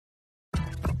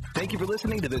Thank you for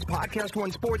listening to this Podcast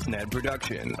One Sportsnet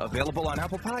production, available on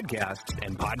Apple Podcasts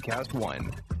and Podcast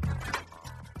One.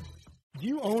 Do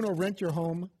you own or rent your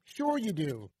home? Sure you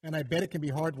do, and I bet it can be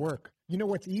hard work. You know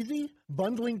what's easy?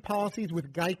 Bundling policies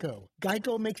with Geico.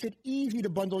 Geico makes it easy to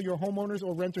bundle your homeowner's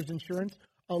or renter's insurance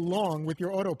along with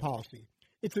your auto policy.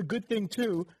 It's a good thing,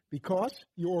 too, because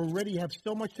you already have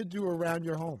so much to do around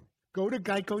your home. Go to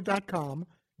geico.com,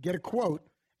 get a quote,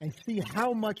 and see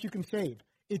how much you can save.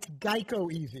 It's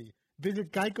Geico easy.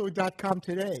 Visit geico.com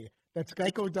today. That's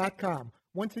geico.com.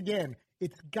 Once again,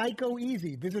 it's Geico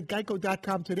easy. Visit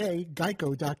geico.com today,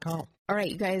 geico.com. All right,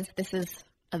 you guys, this is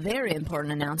a very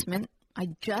important announcement. I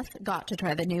just got to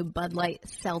try the new Bud Light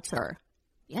Seltzer.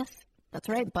 Yes, that's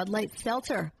right, Bud Light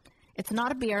Seltzer. It's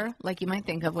not a beer like you might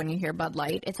think of when you hear Bud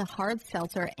Light. It's a hard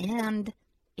seltzer, and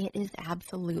it is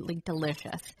absolutely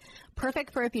delicious.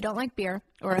 Perfect for if you don't like beer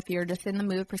or if you're just in the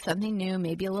mood for something new,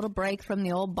 maybe a little break from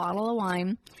the old bottle of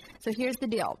wine. So here's the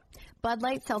deal. Bud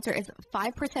Light Seltzer is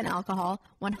 5% alcohol,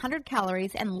 100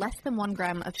 calories, and less than 1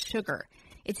 gram of sugar.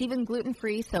 It's even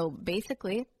gluten-free, so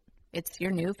basically it's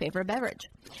your new favorite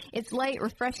beverage. It's light,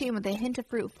 refreshing with a hint of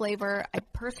fruit flavor. I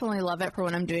personally love it for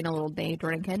when I'm doing a little day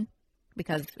drinking,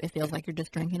 because it feels like you're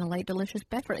just drinking a light, delicious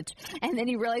beverage. And then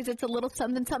you realize it's a little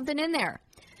something in there.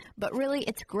 But really,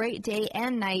 it's great day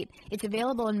and night. It's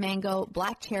available in mango,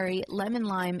 black cherry, lemon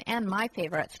lime, and my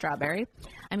favorite, strawberry.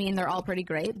 I mean, they're all pretty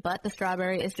great, but the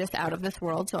strawberry is just out of this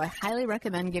world, so I highly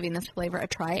recommend giving this flavor a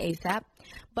try ASAP.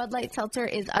 Bud Light Seltzer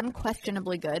is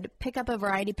unquestionably good. Pick up a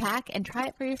variety pack and try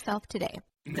it for yourself today.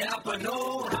 Napa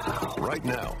know-how. Right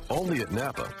now, only at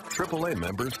Napa, AAA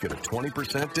members get a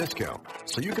 20% discount.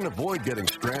 So you can avoid getting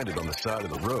stranded on the side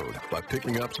of the road by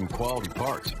picking up some quality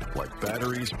parts like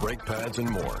batteries, brake pads, and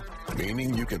more.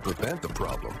 Meaning you can prevent the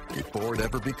problem before it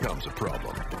ever becomes a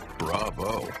problem.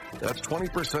 Bravo. That's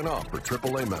 20% off for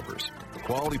AAA members.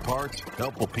 Quality parts,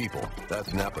 helpful people.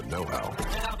 That's Napa know-how.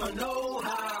 Napa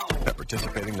know-how. At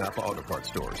participating Napa Auto Parts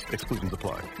stores. Exclusions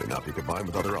apply. May not be combined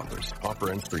with other offers. Offer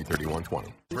ends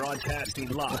 3/31/20. Broadcasting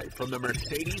live from the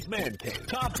Mercedes Man Cave.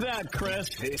 Top that, Chris.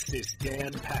 This is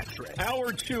Dan Patrick.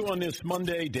 Hour 2 on this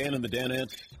Monday. Dan and the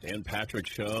Danettes. Dan Patrick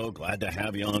Show. Glad to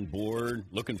have you on board.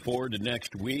 Looking forward to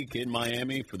next week in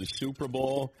Miami for the Super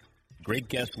Bowl. Great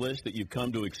guest list that you've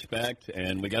come to expect,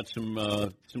 and we got some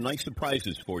nice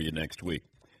surprises for you next week.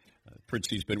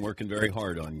 Fritzy's been working very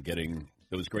hard on getting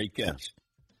those great guests.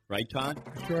 Right, Todd?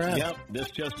 Sure have. Yep,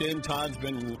 this just in. Todd's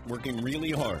been working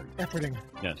really hard. Efforting.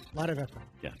 Yes. A lot of effort.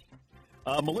 Yes.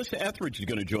 Melissa Etheridge is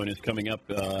going to join us coming up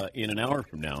in an hour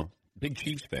from now. Big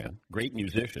Chiefs fan, great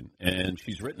musician, and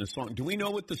she's written a song. Do we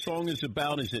know what the song is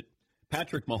about? Is it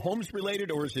Patrick Mahomes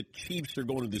related, or is it Chiefs are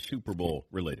going to the Super Bowl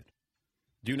related?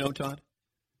 Do you know, Todd?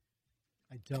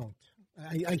 I don't.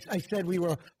 I said we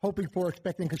were hoping for,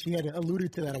 expecting, because she had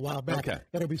alluded to that a while back, that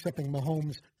it'll be something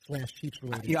Mahomes/Chiefs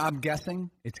related. Yeah, I'm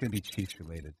guessing it's going to be Chiefs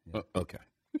related. Yeah. Okay.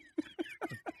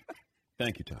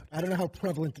 Thank you, Todd. I don't know how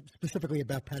prevalent specifically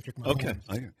about Patrick Mahomes.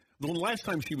 Okay. Well, the last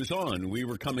time she was on, we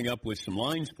were coming up with some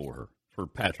lines for her, for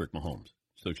Patrick Mahomes,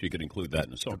 so she could include that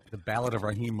in the song. The Ballad of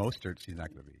Raheem Mostert, she's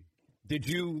not going to be. Did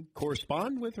you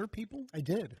correspond with her people? I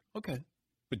did. Okay.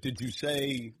 But did you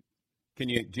say, do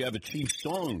you have a Chiefs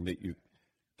song that you...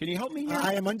 Can you help me here?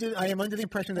 I am under the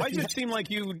impression that Why does it seem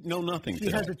like you know nothing? She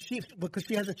has a Chiefs, because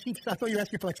she has a Chiefs. I thought you were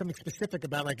asking for like something specific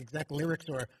about like exact lyrics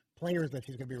or players that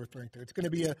she's going to be referring to. It's going to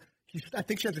be I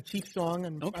think she has a Chiefs song,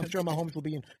 and I'm sure Mahomes will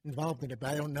be involved in it, but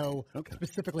I don't know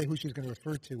specifically who she's going to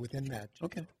refer to within that.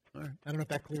 Okay, all right. I don't know if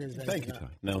that clears that. Thank you,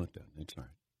 Todd. No, it doesn't. It's all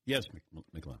right. Yes,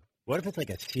 McLeod. What if it's like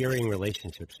a searing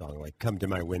relationship song, like "Come to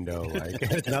My Window"? Like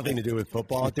it's nothing to do with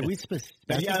football. Did we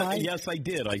specify? Yes, I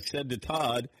did. I said to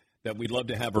Todd that we'd love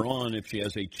to have her on if she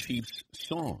has a Chiefs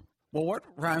song. Well, what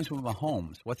rhymes with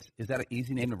Mahomes? Is that an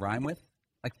easy name to rhyme with?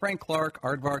 Like Frank Clark,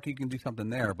 Aardvark, you can do something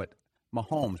there, but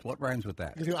Mahomes, what rhymes with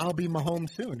that? I'll be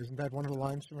Mahomes soon. Isn't that one of the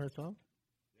lines from her song?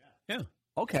 Yeah.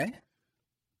 Okay.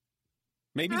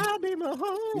 Maybe. I'll be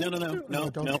Mahomes.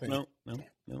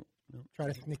 No. Try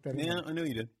to sneak that in. Yeah, I know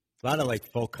you did. A lot of like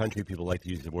folk country people like to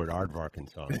use the word aardvark in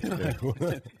songs.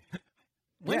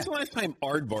 When's the last time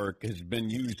aardvark has been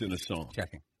used in a song?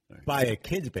 Checking. By a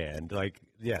kids band, there's a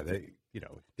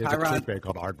kids band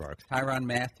called Aardvarks. Tyrann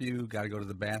Mathieu, got to go to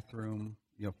the bathroom.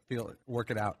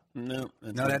 Work it out. No,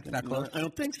 that's not close. I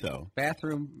don't think so.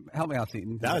 Bathroom, help me out,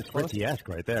 Seton. That was Fritzy-esque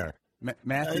right there.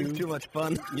 Matthew. That is too much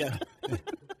fun. Yeah.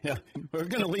 Yeah. We're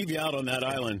going to leave you out on that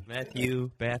island. Matthew,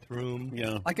 bathroom.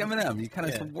 Yeah. Like Eminem, you kind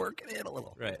of work it in a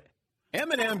little. Right.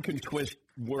 Eminem can twist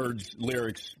words,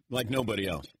 lyrics like nobody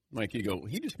else. Like you go,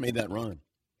 he just made that rhyme.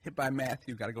 Hit by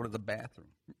Matthew, got to go to the bathroom.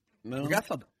 No. We got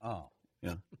something. Oh.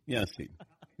 Yeah. Yeah, Steve.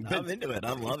 I'm into it.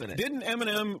 I'm loving it. Didn't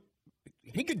Eminem,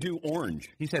 he could do orange.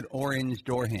 He said orange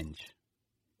door hinge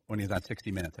when he was on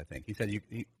 60 Minutes, I think. He said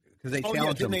because they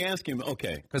challenged didn't him. they ask him?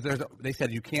 Okay. Because they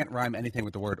said you can't rhyme anything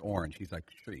with the word orange. He's like,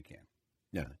 sure you can.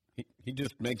 Yeah. He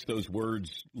just makes those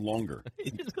words longer.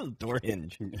 He just goes door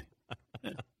hinge.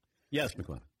 Yes,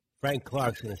 McClellan. Frank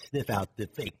Clark's going to sniff out the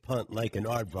fake punt like an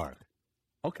aardvark.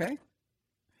 Okay.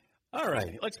 All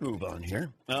right, let's move on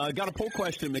here. Got a poll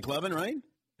question, McLevin, right?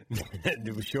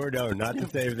 Sure don't. Not to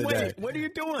save the day. Wait, what are you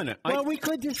doing? Well, we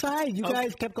could decide. You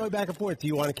guys kept going back and forth. Do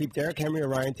you want to keep Derrick Henry or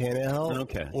Ryan Tannehill?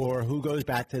 Okay. Or who goes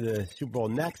back to the Super Bowl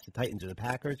next, the Titans or the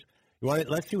Packers? You want it?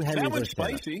 Let's do Henry. That was versus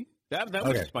Tannehill. spicy. That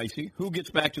was spicy. Who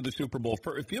gets back to the Super Bowl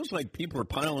first? It feels like people are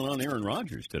piling on Aaron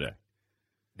Rodgers today.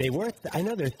 They were. I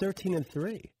know they're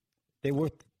 13-3. They were.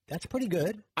 That's pretty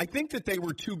good. I think that they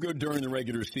were too good during the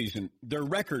regular season. Their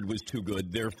record was too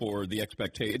good. Therefore, the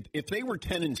expectation. If they were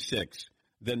 10-6,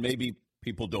 then maybe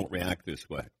people don't react this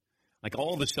way. Like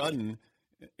all of a sudden,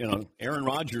 Aaron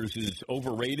Rodgers is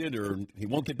overrated, or he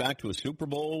won't get back to a Super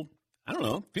Bowl. I don't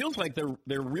know. Feels like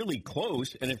they're really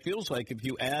close, and it feels like if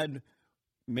you add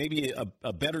maybe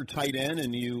a better tight end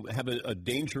and you have a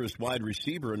dangerous wide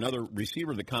receiver, another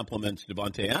receiver that complements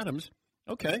Devontae Adams,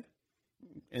 okay,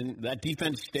 and that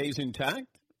defense stays intact,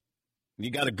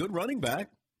 you got a good running back.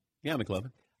 Yeah,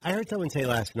 McLevin. I heard someone say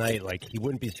last night, like, he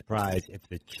wouldn't be surprised if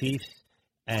the Chiefs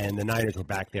and the Niners were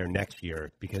back there next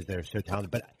year because they're so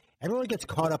talented. But everyone gets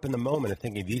caught up in the moment of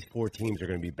thinking these four teams are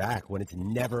going to be back when it's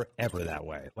never, ever that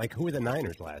way. Like, who were the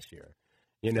Niners last year?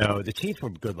 The Chiefs were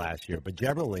good last year, but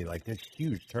generally, like, there's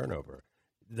huge turnover.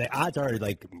 The odds are,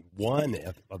 like, one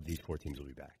of these four teams will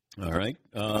be back. All right.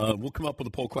 We'll come up with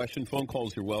a poll question. Phone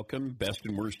calls are welcome. Best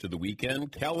and worst of the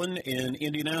weekend. Kellen in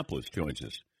Indianapolis joins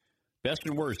us. Best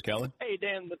and worst, Kellen. Hey,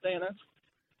 Dan Mathana.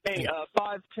 Hey,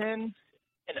 5'10", and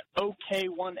OK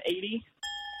 180.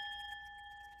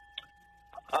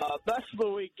 Best of the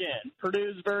weekend.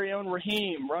 Purdue's very own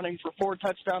Raheem running for 4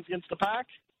 touchdowns against the Pack.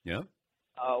 Yeah.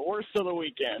 Worst of the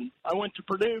weekend. I went to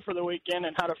Purdue for the weekend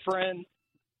and had a friend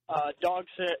dog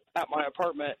sit at my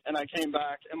apartment, and I came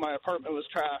back, and my apartment was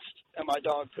trashed, and my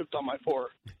dog pooped on my floor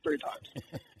 3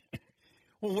 times.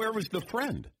 Well, where was the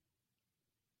friend?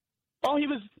 Well, he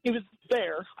was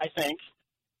there, I think.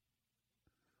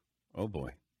 Oh,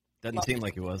 boy. Doesn't seem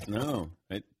like he was. No.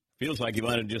 It feels like he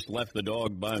might have just left the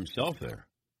dog by himself there.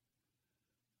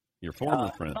 Your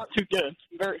former friend. Not too good.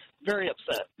 Very, very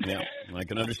upset. Yeah, I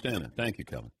can understand it. Thank you,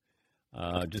 Kevin.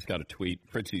 Just got a tweet.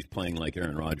 Fritzy's playing like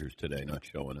Aaron Rodgers today, not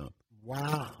showing up.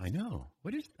 Wow. I know.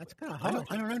 What is that's kind of I harsh.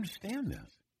 don't understand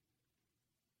this.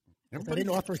 I didn't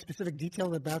offer specific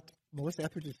detail about Melissa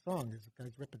Etheridge's song. This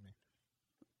guy's ripping me.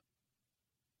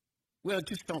 Well, it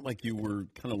just felt like you were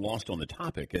kind of lost on the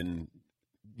topic, and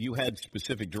you had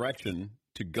specific direction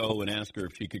to go and ask her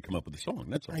if she could come up with a song.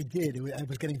 That's all. I did. I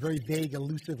was getting very vague,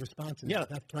 elusive responses. Yeah.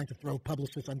 Not trying to throw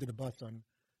publicists under the bus on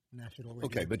national radio.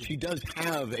 Okay, but she does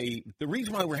have the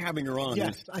reason why we're having her on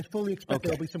Yes, is... I fully expect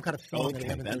there'll be some kind of song at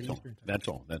Okay, 11:30 that's all. Eastern time. That's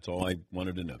all. That's all I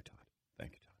wanted to know, Todd.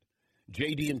 Thank you,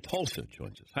 Todd. JD in Tulsa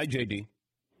joins us. Hi, JD.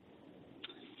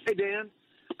 Hey, Dan.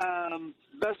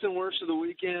 Best and worst of the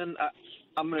weekend.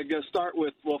 I'm going to go start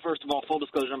with, well, first of all, full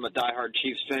disclosure, I'm a diehard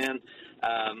Chiefs fan.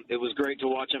 It was great to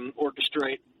watch them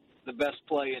orchestrate the best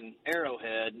play in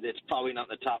Arrowhead. It's probably not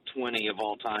in the top 20 of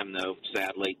all time, though,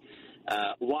 sadly,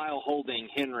 while holding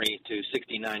Henry to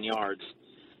 69 yards.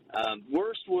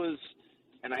 Worst was,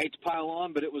 and I hate to pile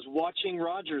on, but it was watching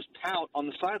Rodgers pout on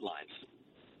the sidelines.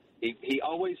 He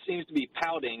always seems to be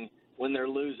pouting when they're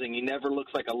losing. He never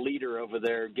looks like a leader over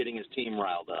there getting his team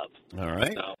riled up. All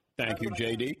right. So, thank you,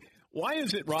 JD. Why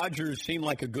is it Rodgers seemed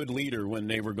like a good leader when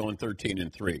they were going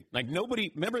 13-3? Like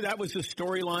nobody, remember that was the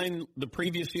storyline the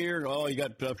previous year? Oh, you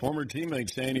got former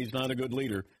teammates saying he's not a good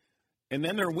leader. And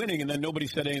then they're winning, and then nobody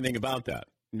said anything about that.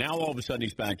 Now all of a sudden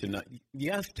he's back to not.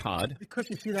 Yes, Todd. Because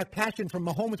you see that passion from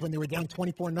Mahomes when they were down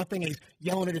 24-0, and he's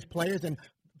yelling at his players and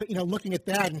looking at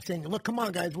that and saying, "Look, come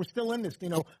on, guys, we're still in this.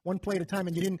 One play at a time."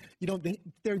 And they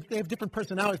have different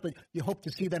personalities, but you hope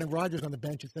to see that in Rodgers on the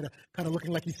bench instead of kind of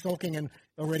looking like he's sulking and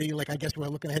already, I guess we're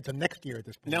looking ahead to next year at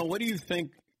this point. Now, what do you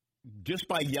think? Just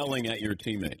by yelling at your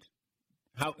teammates,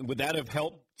 how would that have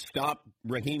helped stop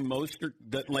Raheem Mostert?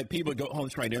 Like people go, "Oh,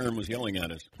 that's right, Aaron was yelling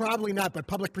at us." Probably not, but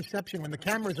public perception when the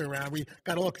cameras are around, we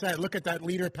got all excited. Look at that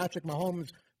leader, Patrick Mahomes.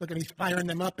 Look, and he's firing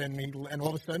them up, and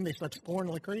all of a sudden they start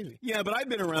scoring like crazy. Yeah, but I've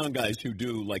been around guys who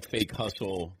do like fake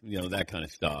hustle, that kind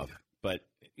of stuff. But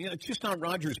it's just not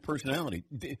Rodgers' personality.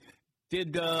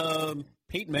 Did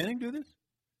Peyton Manning do this?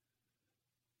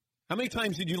 How many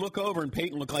times did you look over and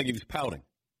Peyton looked like he was pouting?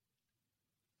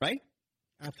 Right?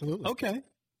 Absolutely. Okay.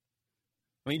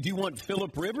 I mean, do you want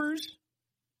Phillip Rivers?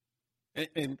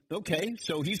 And okay,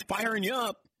 so he's firing you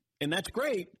up, and that's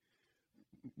great.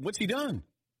 What's he done?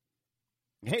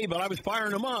 Hey, but I was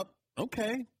firing him up.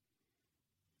 Okay.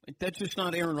 That's just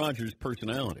not Aaron Rodgers'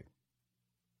 personality.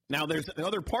 Now, there's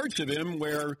other parts of him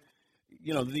where,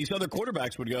 these other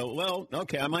quarterbacks would go, well,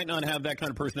 okay, I might not have that kind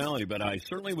of personality, but I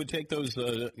certainly would take those,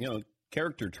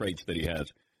 character traits that he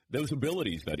has, those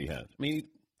abilities that he has. I mean,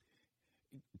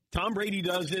 Tom Brady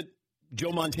does it.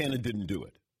 Joe Montana didn't do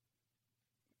it.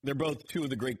 They're both two of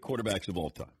the great quarterbacks of all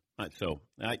time. So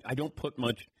I don't put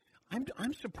much.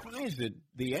 I'm surprised at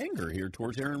the anger here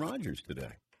towards Aaron Rodgers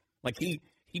today. Like he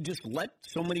just let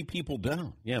so many people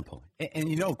down. Yeah, Paul.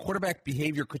 And quarterback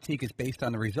behavior critique is based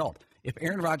on the result. If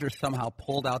Aaron Rodgers somehow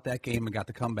pulled out that game and got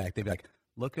the comeback, they'd be like,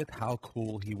 look at how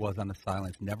cool he was on the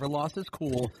sidelines. Never lost his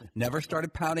cool. Never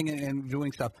started pouting and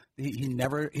doing stuff. He's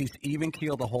even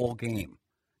keeled the whole game.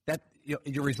 That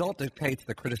your result dictates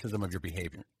the criticism of your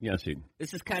behavior. Yes, Eden.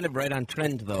 This is kind of right on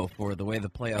trend, though, for the way the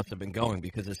playoffs have been going,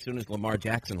 because as soon as Lamar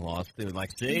Jackson lost, they were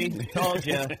like, see, told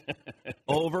you,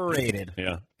 overrated.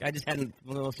 Yeah. Guy just had one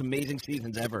of the most amazing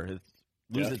seasons ever.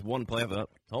 Loses one playoff,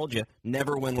 told you,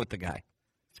 never win with the guy.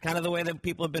 It's kind of the way that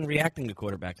people have been reacting to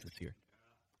quarterbacks this year.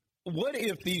 What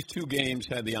if these two games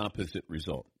had the opposite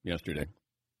result yesterday?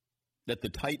 That the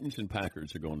Titans and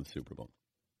Packers are going to the Super Bowl.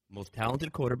 Most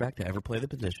talented quarterback to ever play the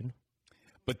position.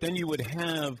 But then you would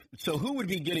have – so who would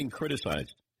be getting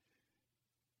criticized?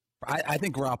 I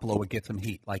think Garoppolo would get some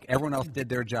heat. Like, everyone else did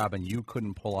their job, and you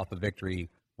couldn't pull off a victory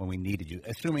when we needed you,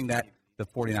 assuming that the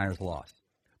 49ers lost.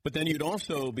 But then you'd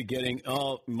also be getting,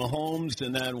 Mahomes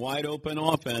and that wide-open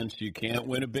offense. You can't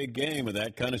win a big game with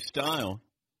that kind of style.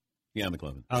 Yeah,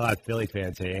 McLevin. I'll have Philly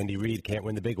fans say Andy Reid can't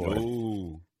win the big one.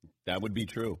 Oh, that would be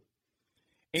true.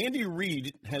 Andy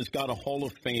Reid has got a Hall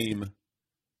of Fame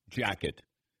jacket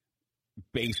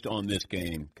based on this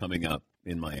game coming up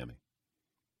in Miami.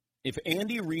 If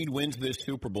Andy Reid wins this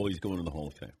Super Bowl, he's going to the Hall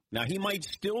of Fame. Now, he might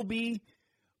still be,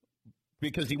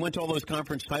 because he went to all those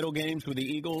conference title games with the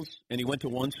Eagles, and he went to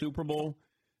one Super Bowl.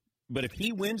 But if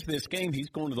he wins this game, he's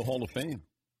going to the Hall of Fame.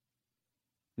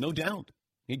 No doubt.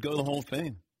 He'd go to the Hall of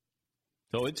Fame.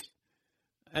 So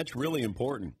that's really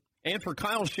important. And for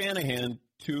Kyle Shanahan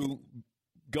to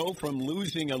go from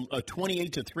losing a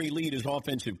 28-3 lead as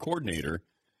offensive coordinator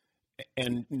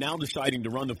and now deciding to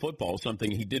run the football,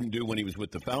 something he didn't do when he was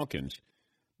with the Falcons,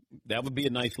 that would be a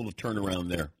nice little turnaround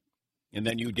there. And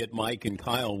then you'd get Mike and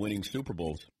Kyle winning Super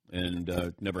Bowls, and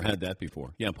never had that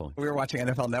before. Yeah, Paul. We were watching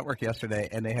NFL Network yesterday,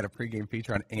 and they had a pregame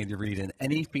feature on Andy Reid, and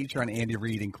any feature on Andy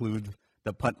Reid includes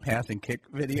the punt, pass, and kick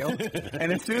video.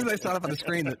 And as soon as I saw it up on the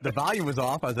screen, the volume was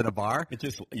off. I was in a bar.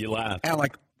 You laugh. And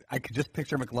I could just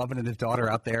picture McLovin and his daughter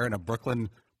out there in a Brooklyn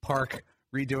park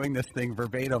redoing this thing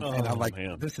verbatim, and I'm like,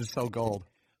 man, this is so gold.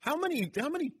 How many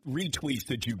retweets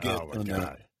did you get? Oh my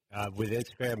God! With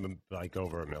Instagram, like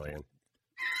over 1 million.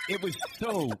 It was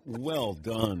so well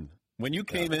done. When you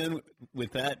came in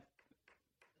with that,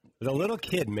 the little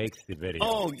kid makes the video.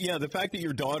 Oh yeah, the fact that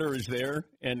your daughter is there,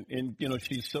 and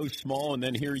she's so small, and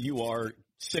then here you are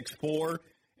 6'4",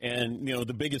 and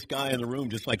the biggest guy in the room,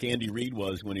 just like Andy Reid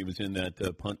was when he was in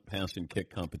that punt, pass, and kick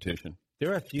competition.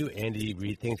 There are a few Andy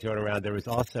Reid things going around. There was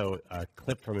also a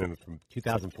clip from him from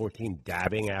 2014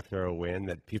 dabbing after a win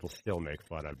that people still make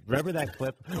fun of. Remember that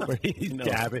clip where he's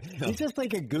dabbing? No. He's just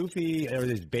like a goofy.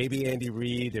 There's baby Andy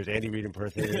Reid. There's Andy Reid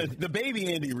impersonator. The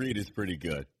baby Andy Reid is pretty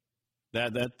good.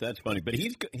 That's funny. But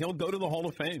he'll go to the Hall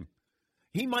of Fame.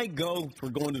 He might go for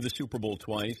going to the Super Bowl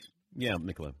twice. Yeah,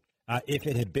 McLeod. If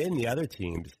it had been the other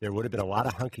teams, there would have been a lot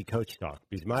of hunky coach talk.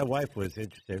 Because my wife was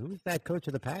interested. Who's that coach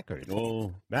of the Packers?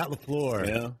 Oh, Matt LaFleur.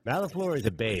 Yeah. Matt LaFleur is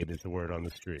a babe, is the word on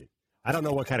the street. I don't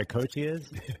know what kind of coach he is.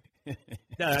 No,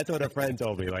 that's what a friend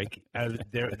told me. Like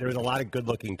there was a lot of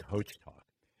good-looking coach talk.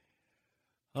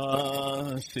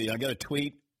 Let's see. I got a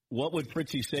tweet. What would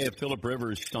Fritzy say if Phillip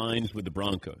Rivers signs with the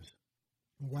Broncos?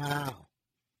 Wow.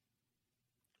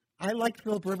 I like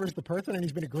Phillip Rivers, the person, and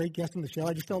he's been a great guest on the show.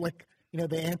 I just don't like,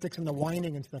 the antics and the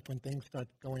whining and stuff when things start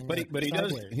going. But he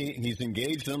does. He's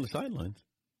engaged on the sidelines.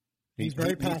 He's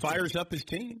very passionate. He fires up his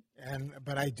team.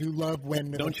 But I do love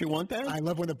when. Don't you want that? I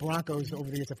love when the Broncos over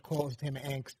the years have caused him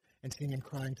angst and seeing him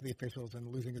crying to the officials and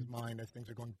losing his mind as things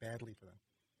are going badly for them.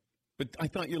 But I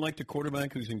thought you liked a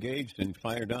quarterback who's engaged and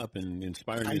fired up and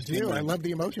inspiring. I do. I love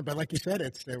the emotion, but like you said,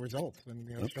 it's the results. And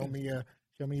show me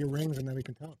your rings, and then we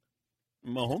can talk.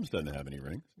 Mahomes doesn't have any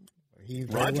rings. He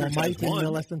Rodgers has one.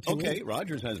 Less than 2 okay, weeks.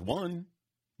 Rodgers has one.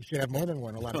 He should have more than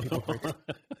one. A lot of people think.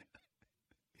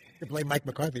 You blame Mike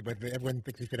McCarthy, but everyone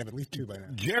thinks he should have at least 2 by now.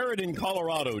 Jared in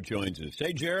Colorado joins us.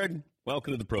 Hey, Jared,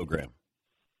 welcome to the program.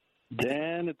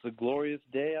 Dan, it's a glorious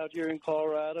day out here in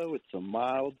Colorado. It's a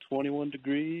mild 21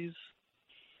 degrees.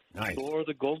 Nice. Thor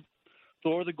the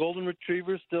Golden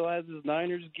Retriever still has his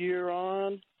Niners gear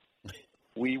on.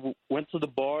 We went to the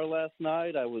bar last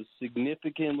night. I was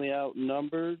significantly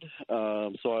outnumbered,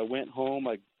 so I went home.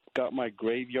 I got my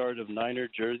graveyard of Niner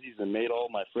jerseys and made all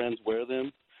my friends wear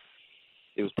them.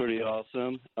 It was pretty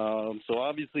awesome. So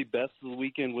obviously, best of the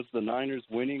weekend was the Niners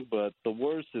winning, but the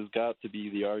worst has got to be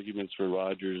the arguments for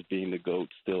Rodgers being the GOAT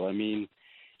still. I mean,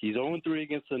 he's 0-3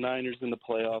 against the Niners in the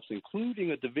playoffs,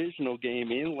 including a divisional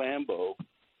game in Lambeau.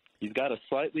 He's got a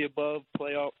slightly above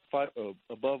 500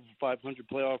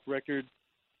 playoff record.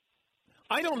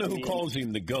 I don't know who calls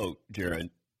him the GOAT, Jared.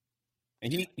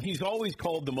 And he's always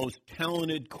called the most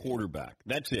talented quarterback.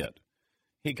 That's it.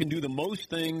 He can do the most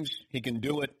things. He can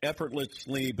do it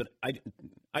effortlessly. But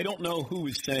I don't know who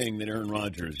is saying that Aaron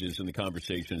Rodgers is in the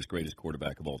conversation as greatest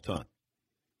quarterback of all time.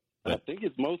 But I think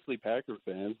it's mostly Packer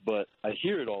fans, but I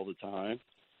hear it all the time.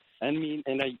 I mean,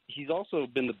 he's also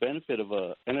been the benefit of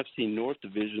a NFC North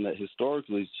division that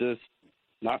historically is just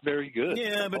not very good.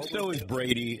 Yeah, but so is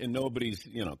Brady, and nobody's,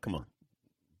 come on.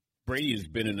 Brady has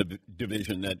been in a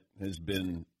division that has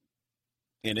been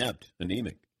inept,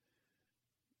 anemic.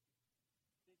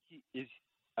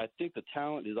 I think the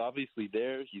talent is obviously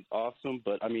there. He's awesome,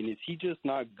 but, I mean, is he just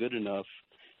not good enough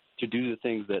to do the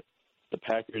things that the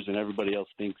Packers and everybody else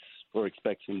thinks or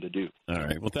expects him to do? All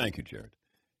right. Well, thank you, Jared.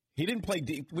 He didn't play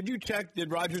would you check?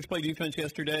 Did Rodgers play defense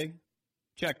yesterday?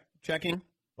 Checking?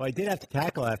 Well, I did have to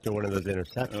tackle after one of those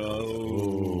interceptions.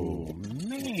 Oh,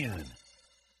 man.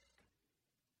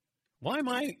 Why am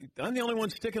I'm the only one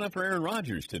sticking up for Aaron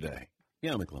Rodgers today.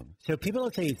 Yeah, McClellan. So people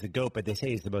don't say he's the GOAT, but they say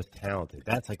he's the most talented.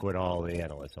 That's like what all the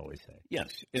analysts always say.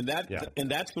 Yes, and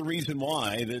that's the reason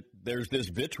why that there's this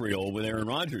vitriol with Aaron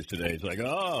Rodgers today. It's like,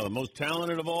 the most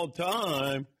talented of all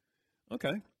time.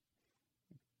 Okay.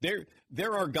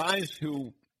 There are guys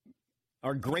who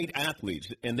are great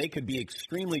athletes, and they could be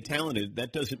extremely talented.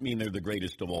 That doesn't mean they're the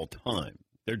greatest of all time.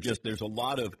 There's a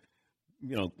lot of,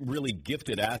 really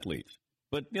gifted athletes.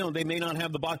 But, they may not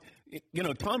have the body.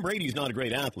 Tom Brady's not a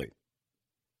great athlete.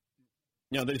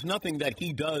 There's nothing that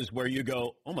he does where you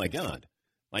go, oh, my God.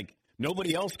 Like,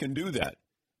 nobody else can do that.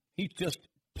 He just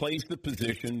plays the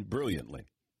position brilliantly.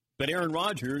 But Aaron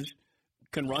Rodgers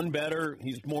can run better.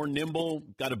 He's more nimble,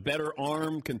 got a better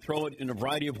arm, can throw it in a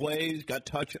variety of ways, got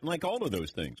touch, like all of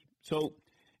those things. So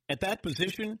at that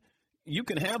position, you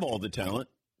can have all the talent.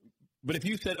 But if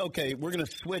you said, okay, we're going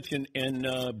to switch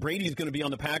and Brady's going to be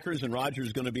on the Packers and Rodgers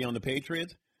is going to be on the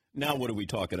Patriots, now what are we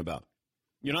talking about?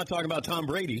 You're not talking about Tom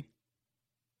Brady.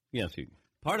 Yes,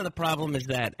 part of the problem is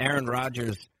that Aaron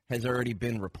Rodgers has already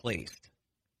been replaced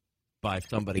by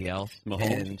somebody else.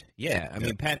 Mahomes? And, I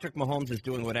mean, Patrick Mahomes is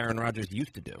doing what Aaron Rodgers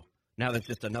used to do. Now there's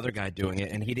just another guy doing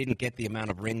it, and he didn't get the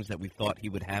amount of rings that we thought he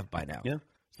would have by now. Yeah.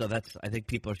 So I think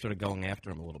people are sort of going after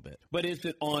him a little bit. But is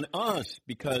it on us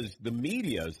because the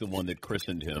media is the one that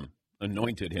christened him,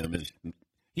 anointed him?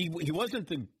 He wasn't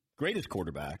the greatest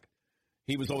quarterback.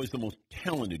 He was always the most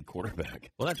talented quarterback.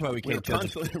 Well, that's why we can't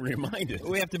constantly reminded.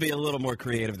 We have to be a little more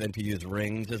creative than to use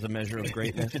rings as a measure of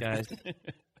greatness, guys.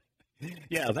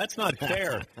 Yeah, that's not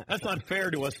fair. That's not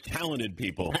fair to us talented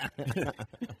people.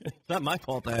 It's not my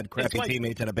fault I had crappy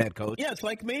teammates and a bad coach. Yeah, it's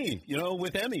like me,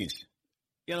 with Emmys.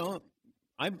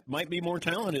 I might be more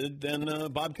talented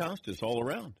than Bob Costas all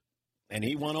around. And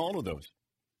he won all of those.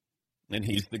 And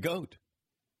he's the GOAT.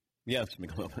 Yes,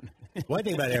 McClellan. One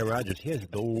thing about Aaron Rodgers, he has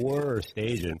the worst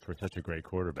agent for such a great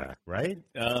quarterback, right?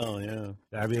 Oh, yeah.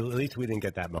 I mean, at least we didn't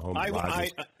get that Mahomes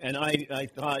Rodgers. I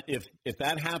thought if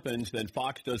that happens, then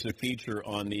Fox does a feature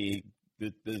on the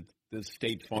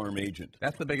State Farm agent.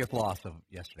 That's the biggest loss of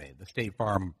yesterday, the State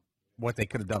Farm, what they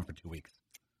could have done for 2 weeks.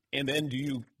 And then do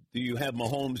you have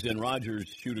Mahomes and Rodgers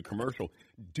shoot a commercial?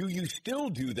 Do you still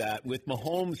do that with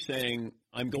Mahomes saying,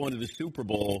 I'm going to the Super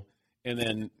Bowl, and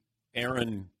then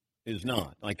Aaron is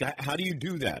not? Like, how do you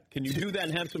do that? Can you do that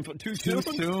and have some fun? Too soon?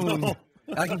 No.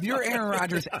 Like, if you're Aaron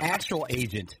Rodgers' actual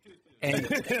agent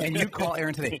and you call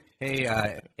Aaron today,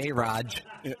 hey, Raj,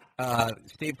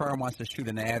 State Farm wants to shoot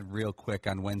an ad real quick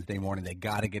on Wednesday morning. They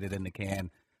got to get it in the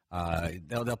can.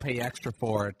 They'll pay extra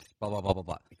for it, blah, blah, blah, blah,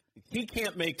 blah. He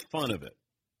can't make fun of it,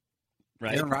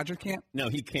 right? Aaron Rodgers can't? No,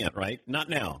 he can't, right? Not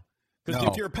now. Because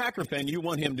if you're a Packer fan, you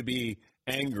want him to be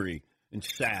angry and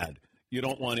sad. You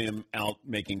don't want him out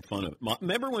making fun of it.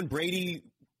 Remember when Brady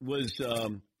was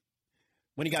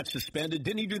when he got suspended?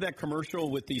 Didn't he do that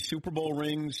commercial with the Super Bowl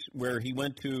rings where he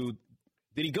went to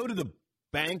 – did he go to the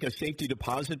bank, a safety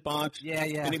deposit box? Yeah.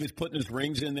 And he was putting his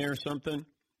rings in there or something?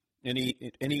 And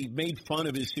he made fun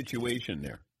of his situation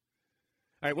there.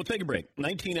 All right, we'll take a break.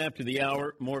 19 after the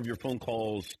hour. More of your phone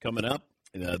calls coming up.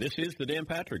 This is the Dan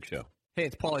Patrick Show. Hey,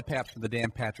 it's Paulie Paps from the Dan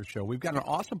Patrick Show. We've got an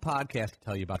awesome podcast to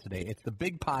tell you about today. It's the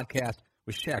Big Podcast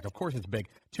with Shaq. Of course it's big.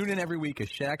 Tune in every week as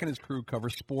Shaq and his crew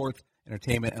cover sports,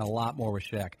 entertainment, and a lot more with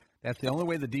Shaq. That's the only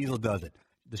way the Diesel does it.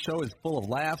 The show is full of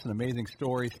laughs and amazing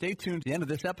stories. Stay tuned to the end of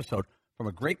this episode from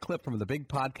a great clip from the Big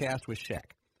Podcast with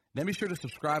Shaq. Then be sure to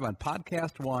subscribe on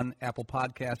Podcast One, Apple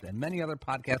Podcasts, and many other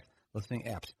podcast listening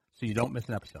apps so you don't miss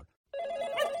an episode.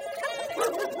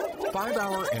 5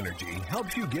 Hour Energy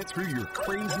helps you get through your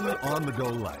crazy on-the-go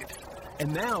life.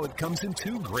 And now it comes in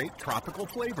 2 great tropical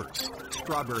flavors,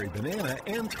 Strawberry Banana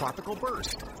and Tropical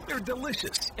Burst. They're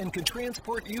delicious and can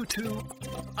transport you to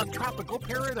a tropical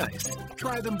paradise.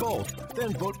 Try them both,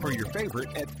 then vote for your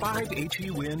favorite at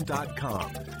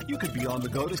 5HEWin.com. You could be on the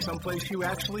go to someplace you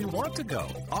actually want to go.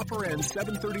 Offer ends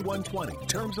 7/31/20.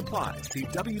 Terms apply. See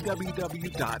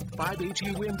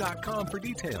www.5HEWin.com for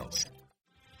details.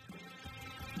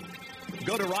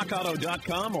 Go to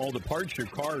rockauto.com, all the parts your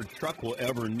car or truck will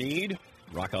ever need.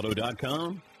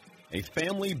 rockauto.com, a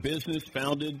family business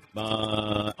founded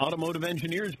by automotive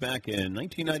engineers back in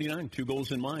 1999. 2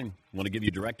 goals in mind. Want to give you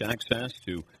direct access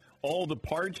to all the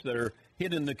parts that are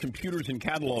hidden in the computers and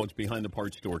catalogs behind the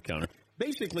parts store counter.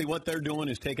 Basically, what they're doing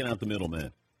is taking out the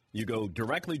middleman. You go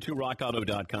directly to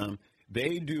rockauto.com.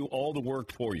 They do all the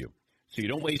work for you. So you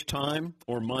don't waste time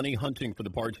or money hunting for the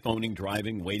parts, phoning,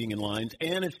 driving, waiting in lines,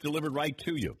 and it's delivered right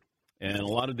to you. And a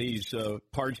lot of these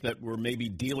parts that were maybe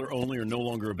dealer only are no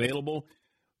longer available.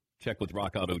 Check with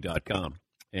rockauto.com.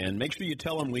 And make sure you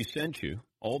tell them we sent you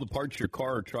all the parts your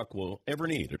car or truck will ever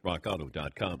need at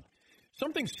rockauto.com.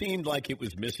 Something seemed like it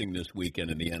was missing this weekend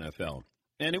in the NFL.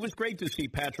 And it was great to see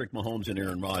Patrick Mahomes and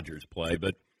Aaron Rodgers play,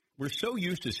 but we're so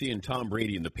used to seeing Tom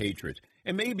Brady and the Patriots.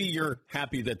 And maybe you're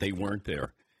happy that they weren't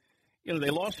there. You know,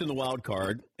 they lost in the wild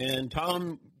card, and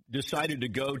Tom decided to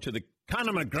go to the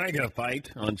Conor McGregor fight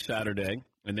on Saturday.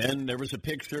 And then there was a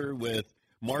picture with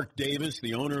Mark Davis,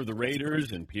 the owner of the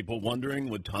Raiders, and people wondering,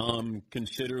 would Tom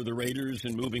consider the Raiders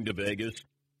and moving to Vegas?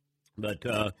 But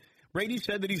Brady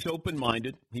said that he's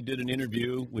open-minded. He did an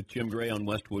interview with Jim Gray on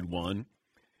Westwood One.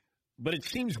 But it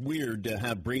seems weird to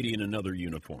have Brady in another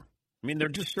uniform. I mean, there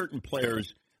are just certain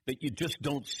players that you just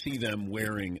don't see them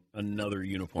wearing another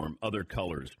uniform, other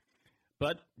colors.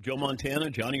 But Joe Montana,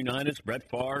 Johnny Unitas, Brett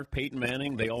Favre, Peyton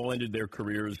Manning, they all ended their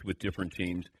careers with different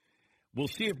teams. We'll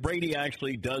see if Brady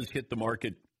actually does hit the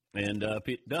market. And if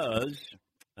it does,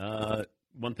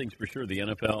 one thing's for sure, the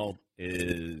NFL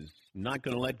is not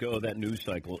going to let go of that news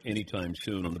cycle anytime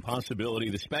soon on the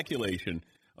possibility, the speculation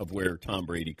of where Tom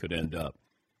Brady could end up.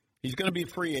 He's going to be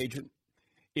a free agent.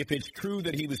 If it's true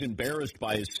that he was embarrassed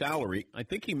by his salary, I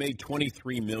think he made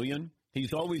 $23 million.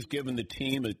 He's always given the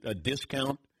team a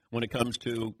discount when it comes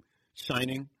to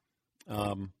signing.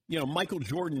 Michael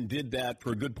Jordan did that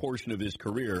for a good portion of his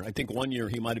career. I think one year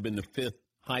he might have been the 5th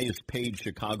highest paid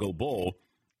Chicago Bull.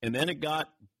 And then it got,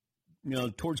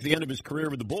 towards the end of his career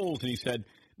with the Bulls, and he said,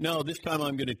 no, this time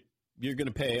you're going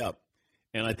to pay up.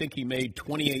 And I think he made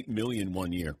 $28 million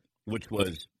one year, which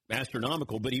was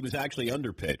astronomical, but he was actually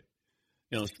underpaid.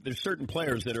 There's certain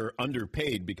players that are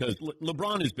underpaid because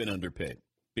LeBron has been underpaid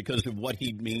because of what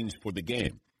he means for the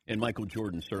game. And Michael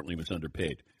Jordan certainly was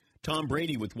underpaid. Tom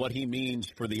Brady with what he means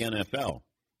for the NFL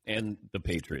and the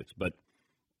Patriots. But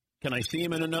can I see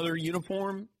him in another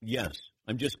uniform? Yes.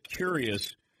 I'm just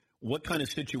curious what kind of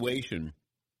situation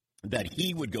that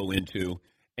he would go into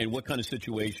and what kind of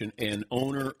situation an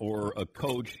owner or a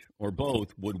coach or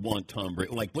both would want Tom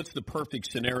Brady. Like, what's the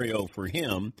perfect scenario for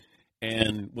him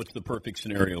and what's the perfect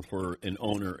scenario for an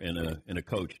owner and a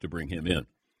coach to bring him in?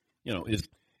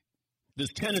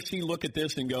 Does Tennessee look at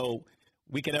this and go,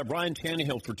 we could have Ryan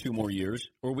Tannehill for 2 more years,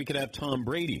 or we could have Tom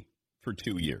Brady for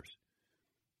 2 years?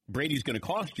 Brady's going to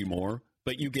cost you more,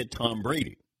 but you get Tom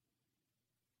Brady.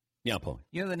 Yeah, Paul.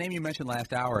 The name you mentioned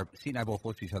last hour, Steve and I both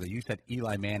looked at each other. You said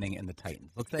Eli Manning and the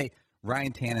Titans. Let's say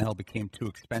Ryan Tannehill became too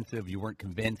expensive. You weren't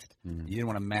convinced. You didn't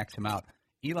want to max him out.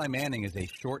 Eli Manning is a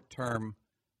short-term,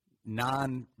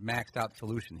 non-maxed out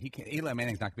solution. Eli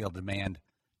Manning's not going to be able to demand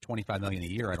 $25 million a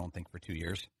year, I don't think, for 2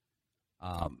 years.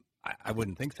 I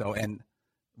wouldn't think so. And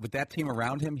with that team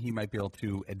around him, he might be able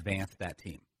to advance that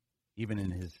team, even in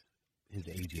his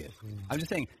age is. I'm just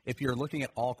saying, if you're looking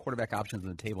at all quarterback options on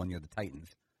the table and you're the Titans,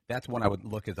 that's one I would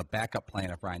look as a backup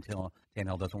plan if Ryan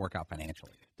Tannehill doesn't work out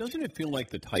financially. Doesn't it feel like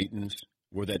the Titans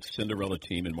were that Cinderella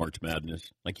team in March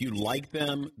Madness? Like, you like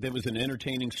them, there was an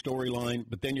entertaining storyline,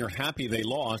 but then you're happy they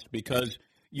lost because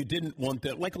you didn't want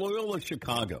that. Like Loyola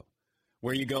Chicago,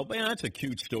 where you go, man, that's a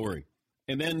cute story.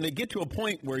 And then they get to a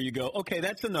point where you go, okay,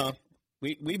 that's enough.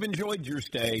 We've enjoyed your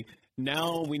stay.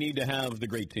 now we need to have the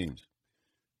great teams.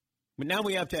 But now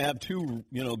we have to have two,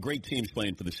 great teams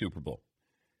playing for the Super Bowl.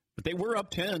 But they were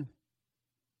up 10.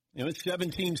 It's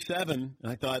 17-7. And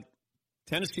I thought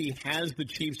Tennessee has the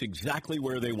Chiefs exactly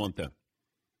where they want them.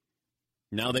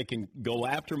 Now they can go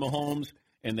after Mahomes,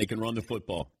 and they can run the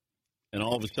football. And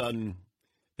all of a sudden,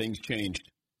 things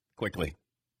changed quickly.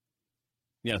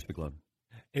 Yes, McLeod.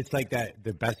 It's like that.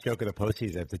 The best joke of the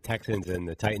postseason: if the Texans and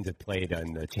the Titans had played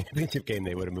on the championship game,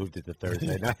 they would have moved it to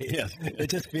Thursday night. Yes, it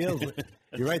just feels.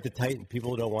 You're right. The Titans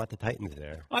people don't want the Titans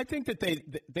there. I think that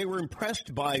they were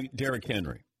impressed by Derrick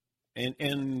Henry, and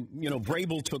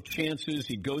Vrabel took chances.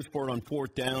 He goes for it on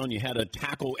fourth down. You had a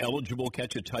tackle eligible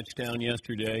catch a touchdown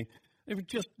yesterday.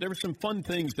 There were some fun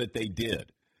things that they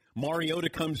did. Mariota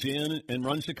comes in and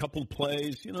runs a couple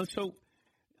plays. So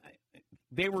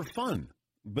they were fun.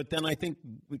 But then I think,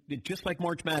 just like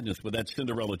March Madness with that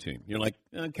Cinderella team, you're like,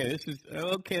 okay,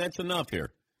 that's enough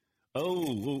here.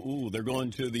 They're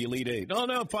going to the Elite Eight.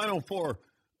 No, Final Four.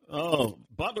 Oh,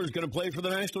 Butler's going to play for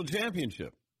the national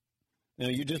championship.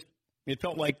 It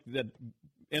felt like that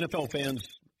NFL fans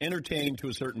entertained to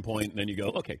a certain point, and then you go,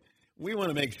 okay, we want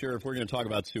to make sure if we're going to talk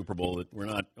about Super Bowl that we're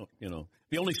not,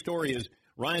 the only story is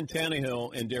Ryan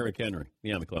Tannehill and Derrick Henry.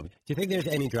 Yeah, McLovin. Do you think there's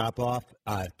any drop-off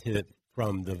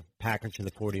from the Packers to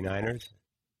the 49ers?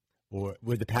 Or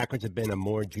would the Packers have been a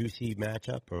more juicy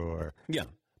matchup? Yeah.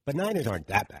 But Niners aren't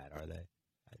that bad, are they?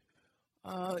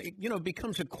 It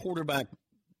becomes a quarterback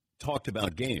talked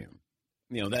about game.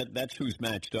 That's who's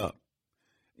matched up.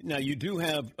 Now, you do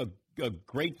have a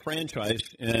great franchise,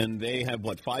 and they have,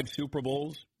 5 Super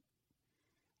Bowls?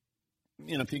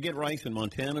 If you get Rice and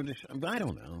Montana, I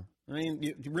don't know. I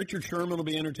mean, Richard Sherman will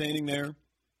be entertaining there.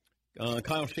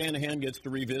 Kyle Shanahan gets to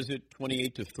revisit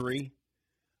 28-3.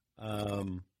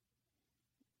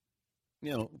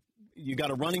 You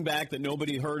got a running back that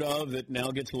nobody heard of that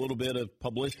now gets a little bit of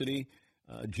publicity.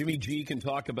 Jimmy G can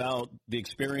talk about the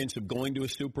experience of going to a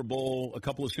Super Bowl, a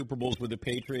couple of Super Bowls with the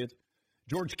Patriots.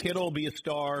 George Kittle will be a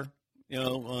star,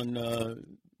 on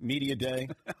media day.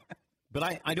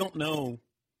 But I don't know.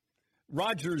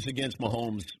 Rodgers against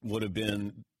Mahomes would have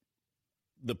been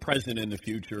the present in the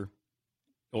future,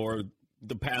 or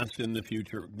the past in the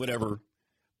future, whatever.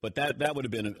 But that would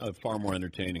have been a far more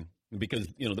entertaining because,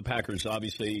 the Packers,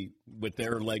 obviously, with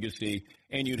their legacy,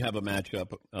 and you'd have a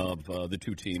matchup of the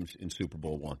two teams in Super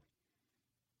Bowl I.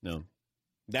 No,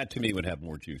 that to me would have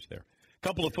more juice there. A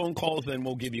couple of phone calls, then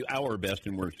we'll give you our best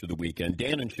and worst of the weekend.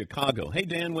 Dan in Chicago. Hey,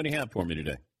 Dan, what do you have for me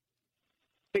today?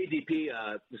 Hey, DP.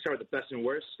 We'll start with the best and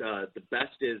worst. The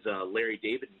best is Larry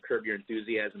David and Curb Your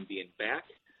Enthusiasm being back.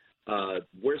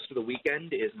 Worst of the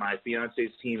weekend is my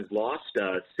fiance's team's lost.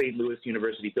 St. Louis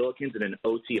University Billikens in an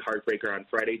OT heartbreaker on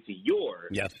Friday to your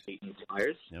Dayton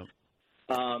Flyers. Yep.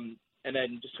 And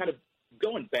then just kind of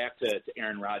going back to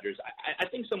Aaron Rodgers, I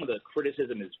think some of the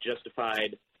criticism is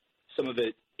justified. Some of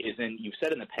it isn't. You've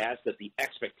said in the past that the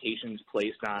expectations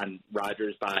placed on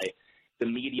Rodgers by the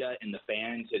media and the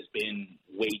fans has been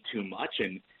way too much.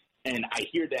 And I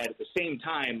hear that at the same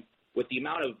time with the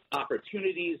amount of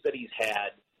opportunities that he's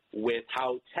had, with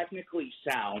how technically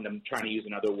sound, I'm trying to use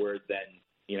another word than,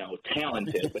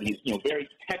 talented, but he's, very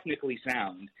technically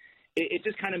sound. It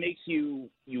just kind of makes you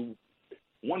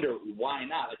wonder why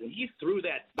not. Like when he threw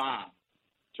that bomb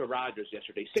to Rodgers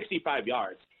yesterday, 65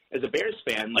 yards, as a Bears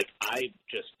fan, I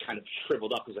just kind of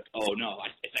shriveled up. I was like, oh no,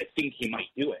 I think he might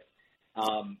do it.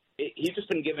 He's just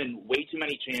been given way too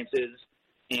many chances,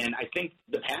 and I think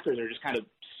the Packers are just kind of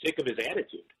sick of his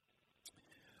attitude.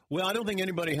 Well, I don't think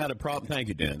anybody had a problem, thank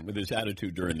you, Dan, with his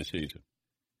attitude during the season.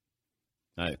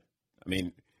 I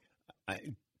mean,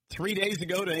 3 days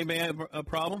ago, did anybody have a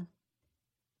problem?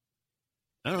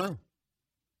 I don't know.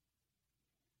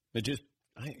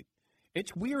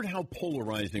 It's weird how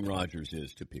polarizing Rodgers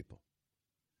is to people.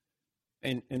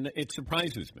 And it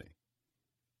surprises me.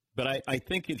 But I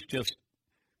think it's just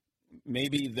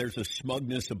maybe there's a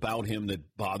smugness about him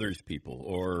that bothers people,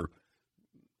 or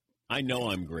I know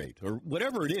I'm great, or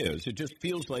whatever it is. It just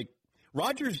feels like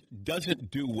Rodgers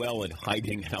doesn't do well at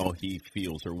hiding how he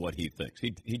feels or what he thinks.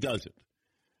 He doesn't.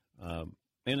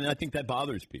 And I think that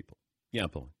bothers people. Yeah,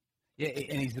 Paul. Yeah,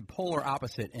 and he's the polar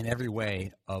opposite in every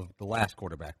way of the last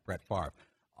quarterback, Brett Favre.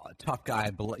 Tough guy,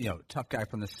 tough guy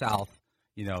from the South,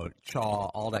 Chaw,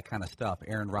 all that kind of stuff.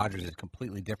 Aaron Rodgers is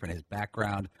completely different. His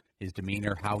background, his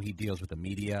demeanor, how he deals with the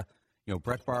media.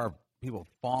 Brett Favre, people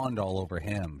fawned all over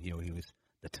him. He was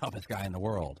the toughest guy in the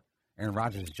world. Aaron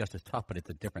Rodgers is just as tough, but it's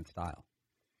a different style.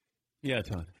 Yeah,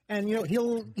 Todd. And,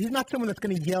 he's not someone that's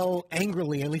going to yell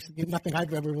angrily, at least nothing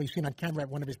I've ever really seen on camera at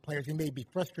one of his players. He may be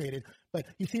frustrated, but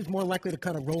he seems more likely to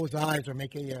kind of roll his eyes or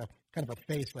make a kind of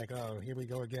a face like, oh, here we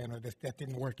go again, or that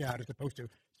didn't work out, as opposed to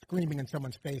screaming in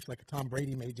someone's face like Tom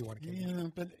Brady may do on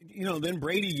occasion. Yeah, but, then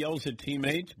Brady yells at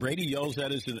teammates. Brady yells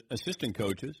at his assistant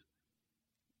coaches.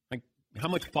 Like, how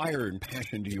much fire and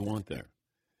passion do you want there?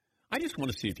 I just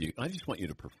want to see I just want you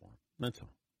to perform. That's all.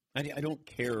 I don't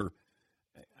care.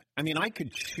 I mean, I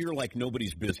could cheer like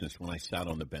nobody's business when I sat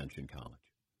on the bench in college.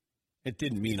 It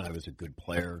didn't mean I was a good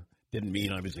player. Didn't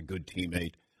mean I was a good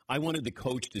teammate. I wanted the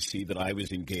coach to see that I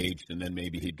was engaged, and then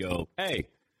maybe he'd go, hey,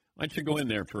 why don't you go in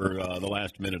there for the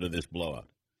last minute of this blowout?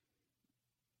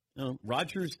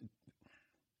 Rodgers,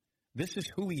 this is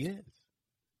who he is.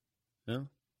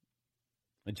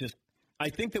 I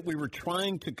think that we were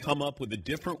trying to come up with a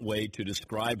different way to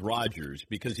describe Rodgers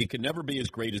because he could never be as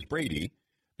great as Brady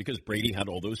because Brady had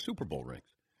all those Super Bowl rings.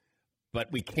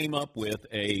 But we came up with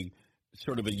a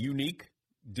sort of a unique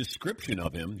description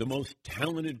of him, the most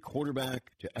talented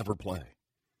quarterback to ever play.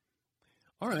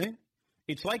 All right.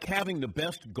 It's like having the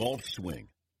best golf swing,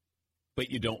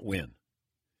 but you don't win.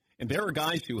 And there are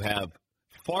guys who have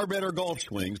far better golf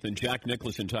swings than Jack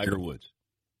Nicklaus and Tiger Woods.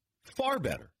 Far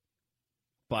better.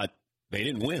 But they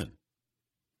didn't win.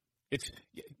 It's,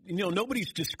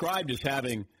 nobody's described as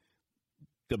having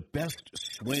the best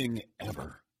swing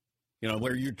ever.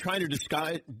 Where you're trying to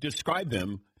describe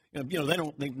them,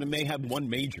 they may have one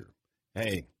major.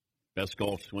 Hey, best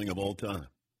golf swing of all time.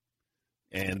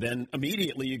 And then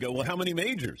immediately you go, well, how many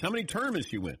majors? How many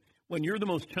tournaments you win? When you're the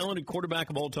most talented quarterback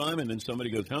of all time, and then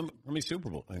somebody goes, how many Super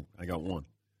Bowl? I got one.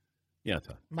 Yeah,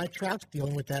 Todd. Mike Trout's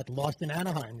dealing with that, lost in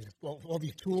Anaheim. All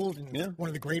these tools, and one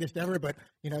of the greatest ever, but,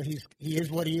 he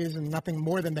is what he is, and nothing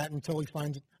more than that until he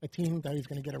finds a team that he's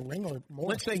going to get a ring or more.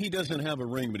 Let's say he doesn't have a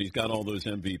ring, but he's got all those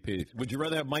MVPs. Would you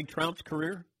rather have Mike Trout's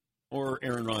career or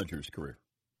Aaron Rodgers' career?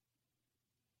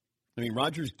 I mean,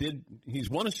 Rodgers he's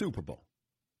won a Super Bowl,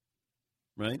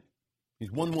 right?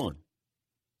 He's won one.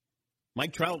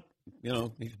 Mike Trout,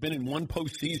 he's been in one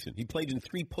postseason. He played in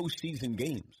 3 postseason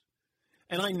games.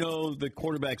 And I know the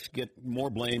quarterbacks get more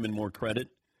blame and more credit,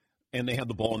 and they have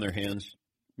the ball in their hands,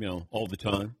 all the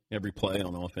time, every play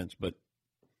on offense. But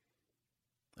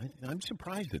I'm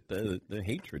surprised at the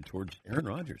hatred towards Aaron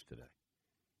Rodgers today.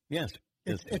 Yes.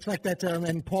 It's like that,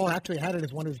 and Paul actually had it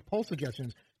as one of his poll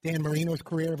suggestions, Dan Marino's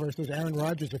career versus Aaron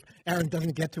Rodgers. If Aaron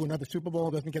doesn't get to another Super Bowl,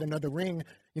 doesn't get another ring,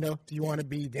 do you want to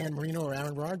be Dan Marino or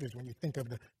Aaron Rodgers when you think of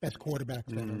the best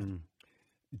quarterbacks ever?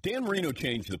 Dan Marino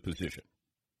changed the position.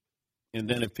 And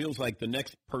then it feels like the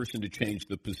next person to change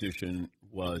the position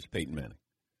was Peyton Manning.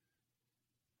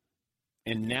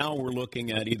 And now we're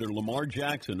looking at either Lamar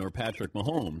Jackson or Patrick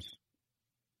Mahomes.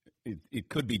 It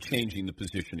could be changing the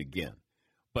position again.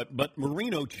 But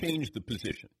Marino changed the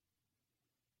position.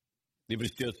 It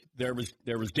was just there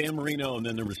was Dan Marino, and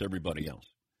then there was everybody else.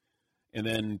 And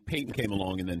then Peyton came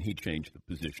along, and then he changed the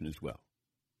position as well.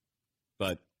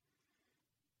 But,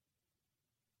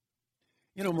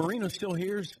 Marino still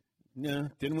hears. Yeah,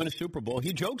 didn't win a Super Bowl.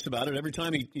 He jokes about it every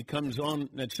time he comes on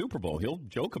at Super Bowl. He'll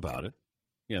joke about it.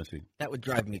 Yeah, see. That would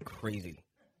drive me crazy.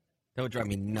 That would drive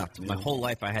me nuts. My whole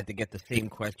life I had to get the same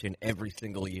question every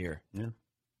single year. Yeah.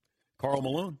 Karl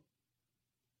Malone.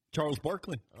 Charles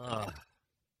Barkley.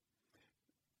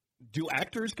 Do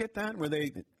actors get that where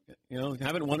they,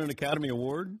 haven't won an Academy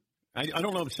Award? I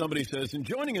don't know if somebody says, and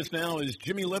joining us now is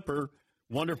Jimmy Lipper,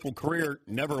 wonderful career,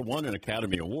 never won an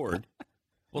Academy Award.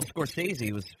 Well,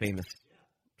 Scorsese was famous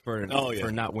for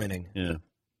not winning. Yeah.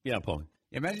 Yeah, Paul.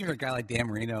 Yeah, imagine you're a guy like Dan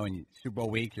Marino and Super Bowl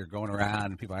week, you're going around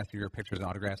and people ask you your pictures and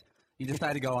autographs. You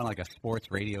decide to go on like a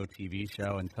sports radio TV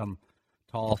show and some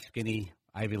tall, skinny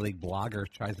Ivy League blogger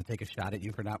tries to take a shot at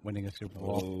you for not winning a Super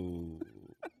Bowl.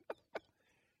 Oh.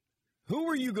 Who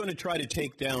were you going to try to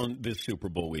take down this Super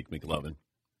Bowl week, McLovin?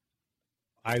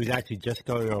 I was actually just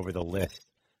going over the list.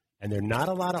 And there are not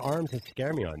a lot of arms that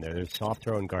scare me on there. There's soft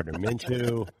throwing Gardner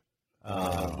Minshew.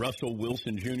 Russell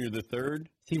Wilson Jr. III.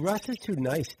 See, Russ is too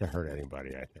nice to hurt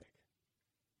anybody, I think.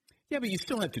 Yeah, but you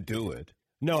still have to do it.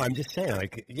 No, I'm just saying,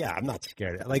 I'm not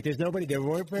scared. There's nobody, there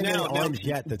weren't any arms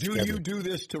yet that do you do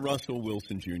this to Russell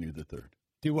Wilson Jr. III?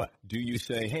 Do what? Do you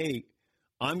say, hey,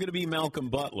 I'm going to be Malcolm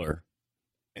Butler,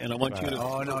 and I want you to...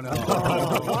 Oh, no.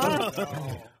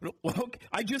 Well,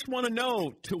 I just want to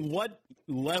know, to what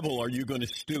level are you going to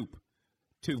stoop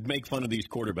to make fun of these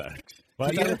quarterbacks.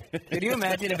 Could you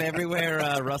imagine if everywhere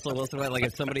Russell Wilson went, like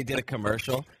if somebody did a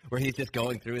commercial where he's just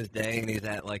going through his day and he's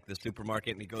at like the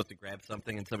supermarket and he goes to grab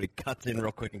something and somebody cuts in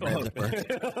real quick and grabs it first?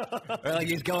 Or like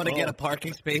he's going to get a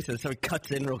parking space and somebody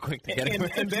cuts in real quick to get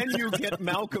it. And then you get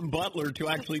Malcolm Butler to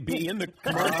actually be in the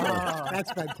commercial.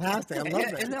 That's fantastic. I love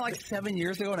that. Isn't that like 7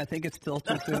 years ago, and I think it's still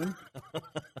too soon?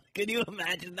 Can you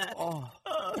imagine that?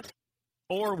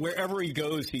 Or wherever he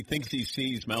goes, he thinks he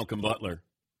sees Malcolm Butler.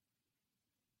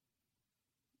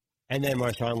 And then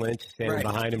Marshawn Lynch standing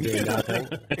behind him doing nothing.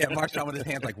 Yeah, Marshawn with his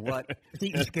hands like, what?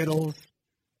 Eating Skittles.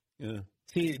 Yeah.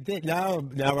 See, now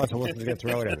Russell Wilson's going to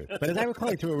throw it at him. But as I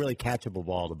recall, he threw a really catchable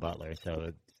ball to Butler, so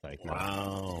it's like,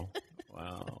 wow.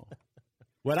 All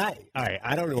right,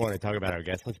 I don't want to talk about our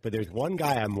guest list, but there's one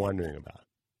guy I'm wondering about.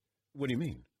 What do you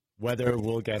mean? Whether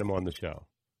we'll get him on the show.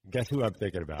 Guess who I'm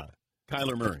thinking about?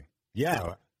 Kyler Murray.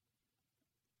 Yeah.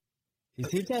 He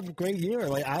seems to have a great year.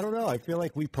 Like, I don't know. I feel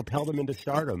like we propelled him into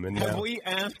stardom. And have we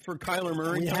asked for Kyler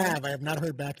Murray? We have. I have not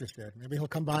heard back just yet. Maybe he'll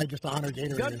come by just to honor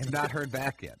Gatorade. Not heard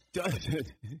back yet.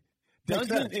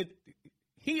 Doesn't it?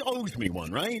 He owes me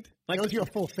one, right? Like, he owes you a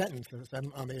full sentence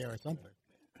on the air or something.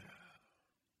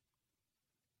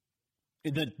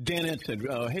 And then Dan Ed said,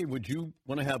 hey, would you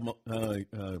want to have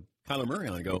Kyler Murray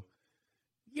on? I go,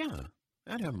 yeah,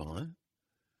 I'd have him on.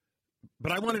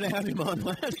 But I wanted to have him on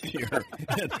last year.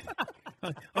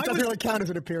 It doesn't really count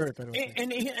as an appearance. I don't think.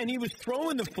 And he was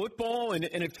throwing the football, and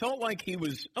it felt like he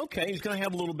was, okay, he's going to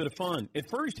have a little bit of fun. At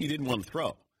first, he didn't want to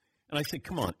throw. And I said,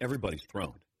 come on, everybody's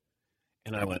thrown.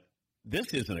 And I went, this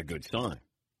isn't a good sign.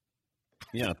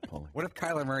 Yeah, Paulie. What if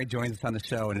Kyler Murray joins us on the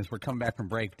show, and as we're coming back from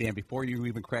break, Dan, before you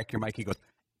even crack your mic, he goes,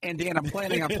 and Dan, I'm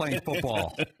planning on playing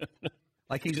football.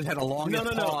 Like he just had a longest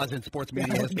pause in sports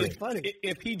media history. Funny.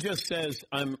 If he just says,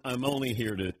 I'm only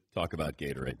here to talk about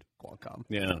Gatorade. Qualcomm.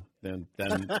 Yeah, then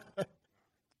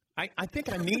I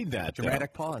think I need that.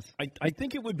 Dramatic pause. I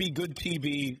think it would be good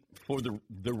TV for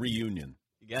the reunion.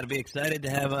 You got to be excited to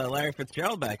have Larry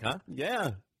Fitzgerald back, huh? Yeah.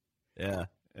 Yeah.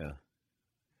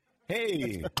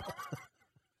 Hey.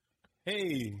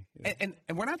 Hey. And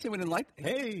we're not saying we didn't like it.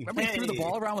 Hey. Remember he threw the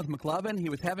ball around with McLovin? He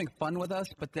was having fun with us,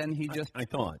 but then he just... I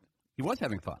thought. He was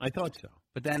having fun. I thought so.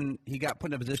 But then he got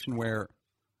put in a position where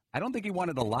I don't think he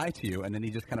wanted to lie to you, and then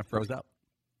he just kind of froze up.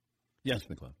 Yes,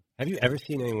 McLovin. Have you ever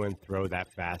seen anyone throw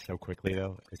that fast so quickly,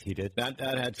 though, as he did? That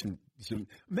had some.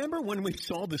 Remember when we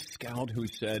saw the scout who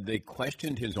said they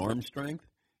questioned his arm strength?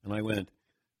 And I went,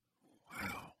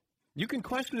 wow. You can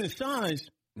question his size,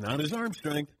 not his arm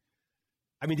strength.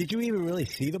 I mean, did you even really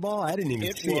see the ball? I didn't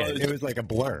even see it. It was like a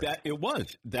blur. I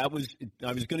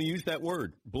was going to use that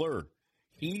word, blur.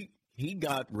 He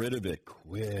got rid of it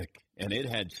quick, and it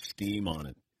had steam on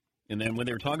it. And then when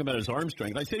they were talking about his arm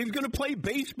strength, I said he was going to play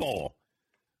baseball.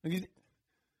 All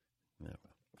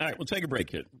right, we'll take a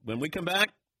break here. When we come back,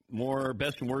 more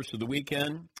best and worst of the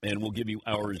weekend, and we'll give you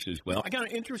ours as well. I got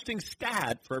an interesting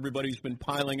stat for everybody who's been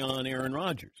piling on Aaron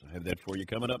Rodgers. I have that for you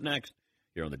coming up next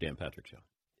here on the Dan Patrick Show.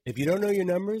 If you don't know your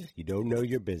numbers, you don't know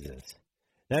your business.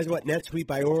 That is what NetSuite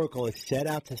by Oracle is set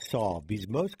out to solve, because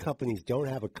most companies don't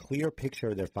have a clear picture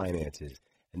of their finances,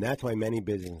 and that's why many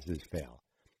businesses fail.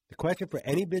 The question for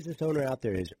any business owner out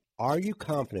there is, are you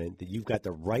confident that you've got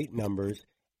the right numbers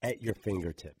at your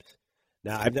fingertips?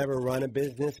 Now, I've never run a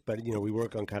business, but, we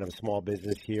work on kind of a small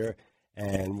business here,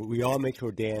 and we all make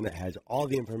sure Dan has all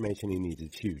the information he needs.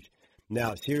 It's huge.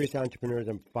 Now, serious entrepreneurs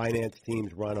and finance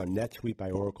teams run on NetSuite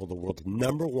by Oracle, the world's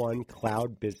 #1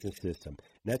 cloud business system.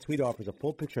 NetSuite offers a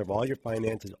full picture of all your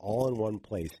finances all in one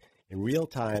place in real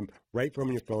time, right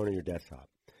from your phone or your desktop.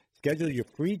 Schedule your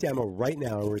free demo right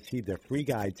now and receive their free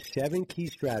guide, 7 Key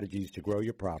Strategies to Grow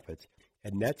Your Profits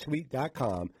at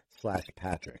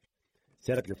netsuite.com/Patrick.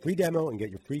 Set up your free demo and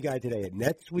get your free guide today at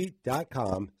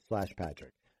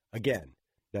netsuite.com/Patrick. Again,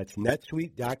 that's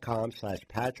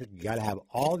netsuite.com/Patrick. You got to have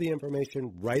all the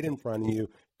information right in front of you.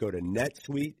 Go to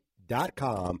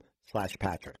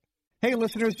netsuite.com/Patrick. Hey,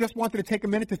 listeners, just wanted to take a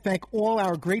minute to thank all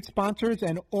our great sponsors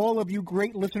and all of you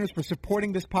great listeners for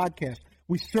supporting this podcast.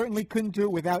 We certainly couldn't do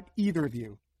it without either of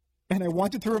you. And I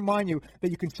wanted to remind you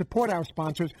that you can support our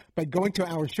sponsors by going to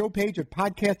our show page at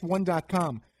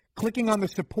podcast1.com, clicking on the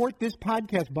Support This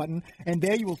Podcast button, and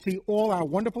there you will see all our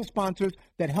wonderful sponsors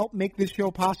that help make this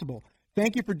show possible.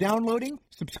 Thank you for downloading,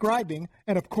 subscribing,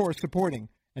 and, of course, supporting.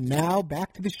 And now,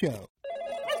 back to the show.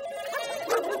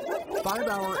 5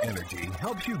 Hour Energy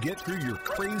helps you get through your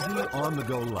crazy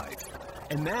on-the-go life.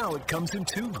 And now it comes in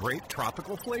 2 great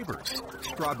tropical flavors,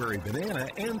 Strawberry Banana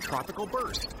and Tropical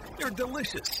Burst. They're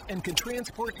delicious and can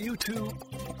transport you to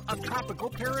a tropical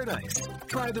paradise.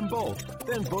 Try them both,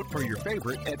 then vote for your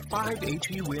favorite at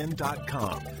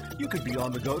 5HEWin.com. You could be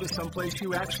on the go to someplace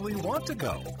you actually want to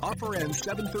go. Offer ends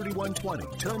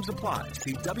 7/31/20. Terms apply.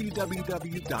 See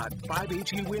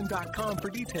www.5HEWin.com for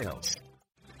details.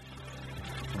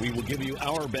 We will give you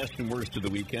our best and worst of the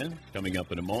weekend coming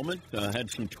up in a moment. Had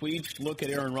some tweets. Look at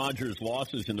Aaron Rodgers'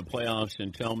 losses in the playoffs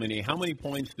and tell me how many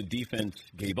points the defense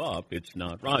gave up. It's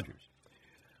not Rodgers.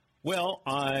 Well,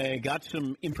 I got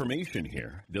some information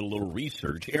here, did a little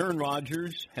research. Aaron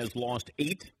Rodgers has lost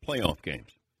 8 playoff games.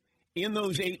 In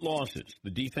those 8 losses,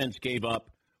 the defense gave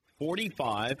up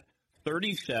 45,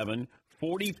 37,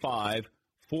 45,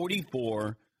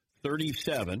 44,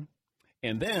 37,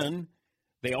 and then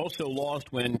they also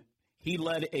lost when he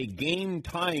led a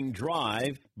game-tying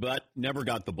drive but never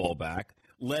got the ball back,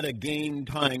 led a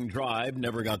game-tying drive,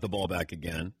 never got the ball back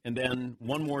again, and then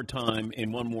one more time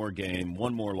in one more game,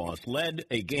 one more loss, led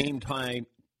a game-tying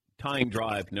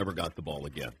drive, never got the ball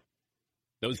again.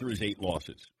 Those are his 8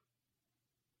 losses.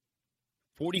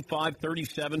 45,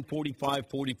 37, 45,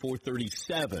 44,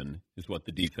 37 is what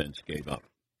the defense gave up.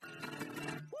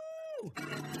 Woo!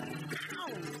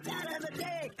 Stat of the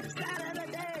day! Stat of the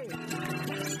day!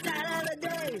 Stat of the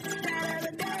day! Stat of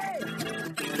the day!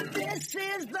 This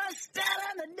is the stat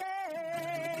of the day!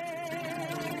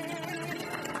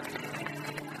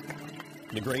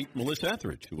 The great Melissa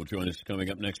Etheridge, who will join us coming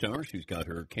up next hour. She's got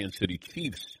her Kansas City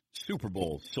Chiefs Super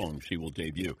Bowl song she will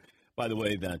debut. By the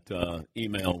way, that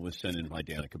email was sent in by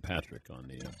Danica Patrick on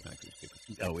the Packers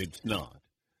ticket. No, it's not.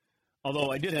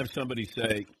 Although I did have somebody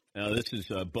say, this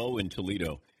is Bo in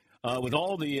Toledo, with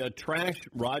all the trash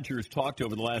Rodgers talked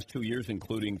over the last 2 years,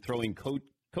 including throwing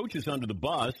coaches under the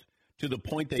bus to the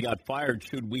point they got fired,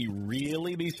 should we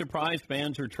really be surprised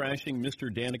fans are trashing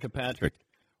Mr. Danica Patrick?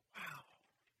 Wow.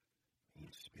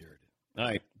 Mean-spirited. All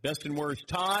right, best and worst.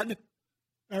 Todd?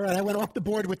 All right, I went off the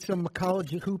board with some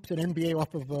college hoops and NBA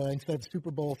off of instead of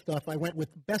Super Bowl stuff. I went with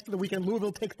best of the weekend.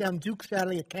 Louisville takes down Duke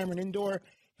Saturday at Cameron Indoor,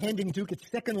 handing Duke its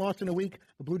 2nd loss in a week.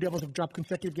 The Blue Devils have dropped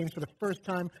consecutive games for the first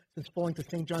time since falling to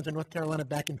St. John's in North Carolina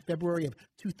back in February of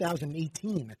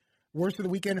 2018. Worst of the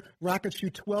weekend, Rockets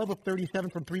shoot 12 of 37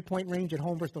 from three-point range at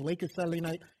home versus the Lakers Saturday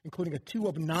night, including a 2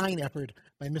 of 9 effort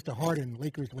by Mr. Harden.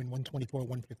 Lakers win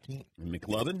 124-115.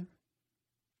 McLovin?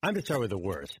 I'm going to start with the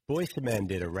worst. Boyz II Men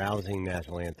did a rousing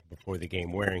national anthem before the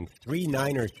game, wearing 3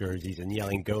 Niners jerseys and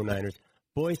yelling, "Go Niners."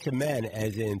 Boyz II Men,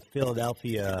 as in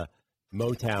Philadelphia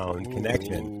Motown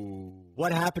connection.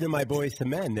 What happened to my Boyz II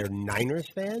Men? They're Niners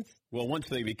fans? Well, once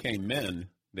they became men,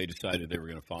 they decided they were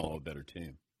going to follow a better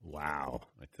team. Wow.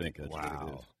 I think that's what it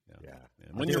is. Yeah.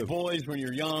 When you're boys, when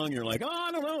you're young, you're like,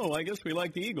 I don't know. I guess we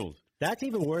like the Eagles. That's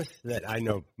even worse that I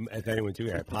know, if anyone's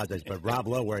here, I apologize, but Rob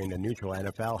Lowe wearing the neutral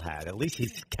NFL hat. At least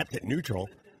he's kept it neutral.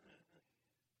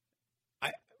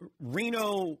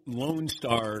 Reno Lone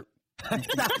Star.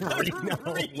 Reno.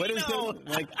 What is it?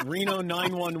 Like Reno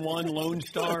 911 Lone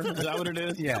Star? Is that what it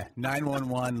is? Yeah,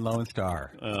 911 Lone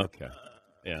Star. Okay.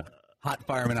 Yeah. Hot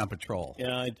fireman on patrol.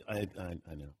 Yeah, I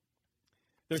know.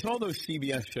 There's all those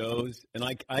CBS shows, and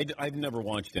I've never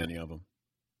watched any of them.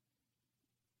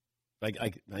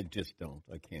 I just don't.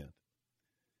 I can't.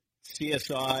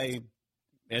 CSI,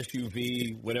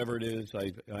 SUV, whatever it is.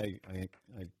 I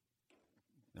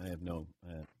have no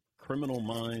Criminal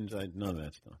Minds. None of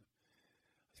that stuff.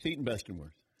 Seton, best and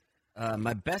worst.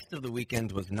 My best of the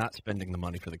weekend was not spending the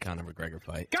money for the Conor McGregor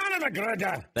fight. Conor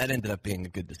McGregor! That ended up being a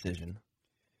good decision.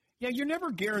 Yeah, you're never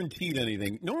guaranteed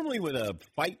anything. Normally with a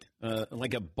fight,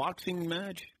 like a boxing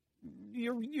match,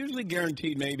 you're usually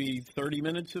guaranteed maybe 30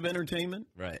 minutes of entertainment.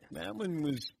 Right. That one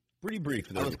was pretty brief.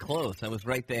 I was close. I was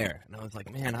right there. And I was like,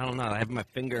 man, I don't know. I have my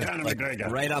finger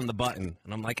right on the button.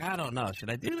 And I'm like, I don't know. Should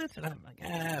I do this? And I'm like,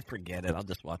 forget it. I'll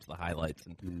just watch the highlights.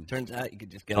 And turns out you could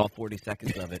just get all 40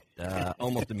 seconds of it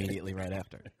almost immediately right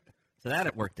after. So that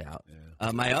it worked out.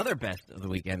 Yeah. My other best of the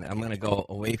weekend, I'm going to go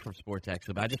away from sports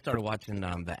actually, but I just started watching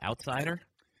The Outsider.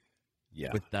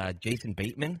 Yeah. With Jason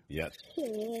Bateman. Yes.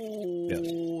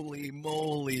 Holy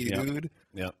moly, dude.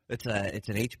 Yeah. It's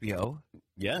an HBO.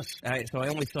 Yes. So I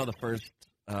only saw the first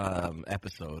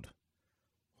episode.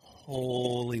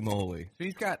 Holy moly. So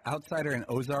he's got Outsider and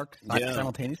Ozark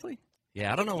simultaneously?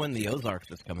 Yeah, I don't know when the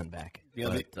Ozarks is coming back.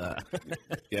 Yeah, but,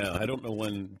 yeah, I don't know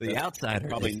when. The Outsider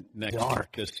probably next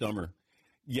this summer.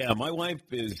 Yeah, my wife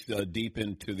is deep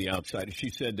into The Outsider. She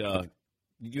said,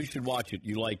 you should watch it.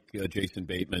 You like Jason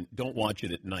Bateman. Don't watch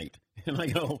it at night. And I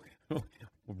go,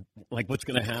 like, what's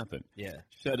going to happen? Yeah.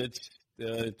 She said it's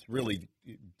really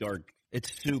dark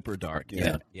It's super dark.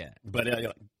 Yeah. Yeah. But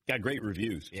got great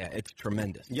reviews. Yeah, it's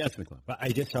tremendous. Yes, McClellan. But I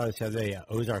just saw this the other day,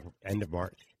 Ozark, end of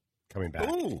March, coming back.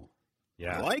 Ooh.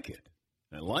 Yeah. I like it.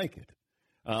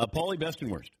 Paulie, best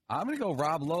and worst. I'm going to go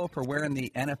Rob Lowe for wearing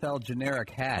the NFL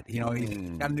generic hat. You know, he's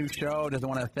got a new show, doesn't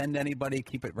want to offend anybody,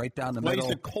 keep it right down the middle.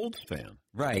 He's a Colts fan.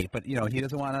 Right, but, he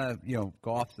doesn't want to,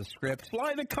 go off the script.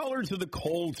 Fly the colors of the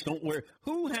Colts. Don't wear.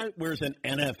 Who wears an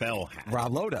NFL hat?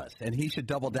 Rob Lowe does, and he should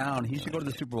double down. He should go to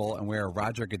the Super Bowl and wear a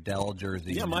Roger Goodell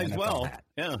jersey. Yeah, and might as NFL well. Hat.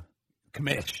 Yeah.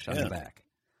 Commish on the back.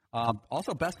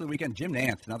 Also, best of the weekend, Jim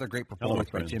Nantz. Another great performance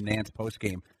by Jim Nantz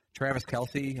post-game. Travis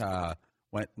Kelce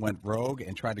went rogue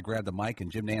and tried to grab the mic,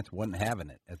 and Jim Nantz wasn't having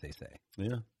it, as they say.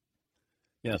 Yeah.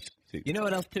 Yes. You know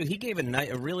what else, too? He gave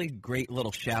a really great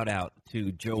little shout-out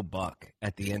to Joe Buck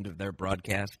at the end of their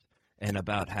broadcast and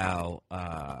about how,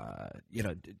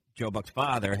 Joe Buck's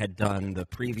father had done the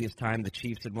previous time the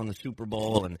Chiefs had won the Super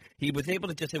Bowl, and he was able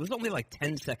to it was only like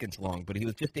 10 seconds long, but he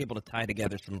was just able to tie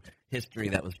together some history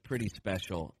that was pretty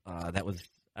special. It was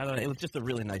just a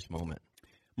really nice moment.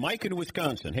 Mike in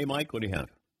Wisconsin. Hey, Mike, what do you have?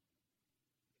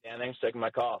 Yeah, thanks for taking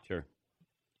my call. Sure.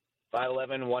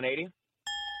 5'11", 180.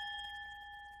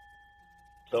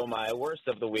 So my worst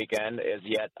of the weekend is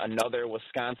yet another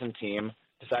Wisconsin team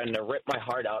deciding to rip my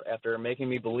heart out after making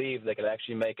me believe they could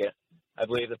actually make it. I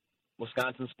believe the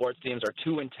Wisconsin sports teams are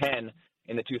 2-10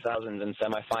 in the 2000s in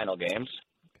semifinal games.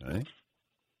 Okay.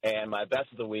 And my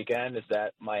best of the weekend is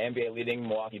that my NBA-leading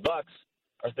Milwaukee Bucks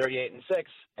are 38-6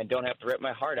 and don't have to rip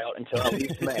my heart out until at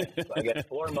least May. So I get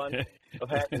 4 months of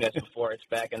happiness before it's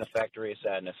back in the factory of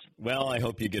sadness. Well, I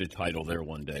hope you get a title there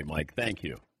one day, Mike. Thank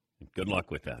you. Good luck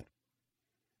with that.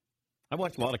 I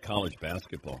watched a lot of college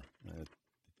basketball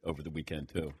over the weekend,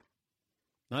 too.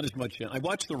 Not as much. I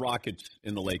watched the Rockets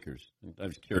and the Lakers. I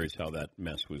was curious how that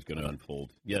mess was going to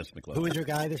unfold. Yes, McClellan. Who was your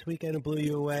guy this weekend who blew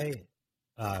you away?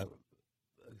 Had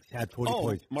 40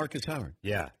 points. Marcus Howard.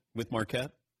 Yeah. With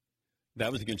Marquette. That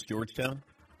was against Georgetown.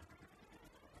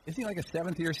 Isn't he like a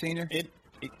seventh-year senior?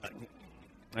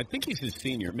 I think he's a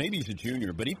senior. Maybe he's a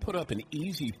junior. But he put up an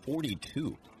easy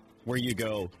 42 where you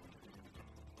go,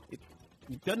 it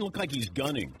doesn't look like he's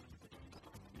gunning.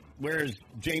 Whereas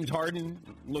James Harden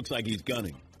looks like he's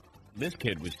gunning. This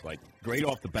kid was like great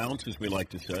off the bounce, as we like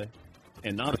to say,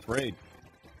 and not afraid.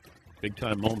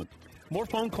 Big-time moment. More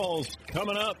phone calls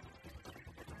coming up.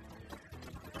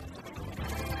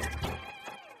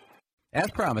 As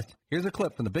promised, here's a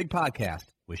clip from the big podcast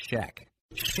with Shaq.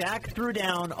 Shaq threw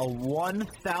down a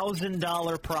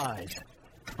 $1,000 prize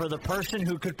for the person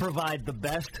who could provide the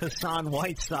best Hassan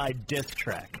Whiteside diss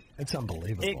track. It's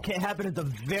unbelievable. It happened at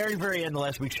the very, very end of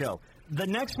last week's show. The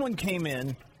next one came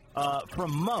in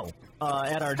from Mo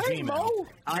at our Gmail. Mo.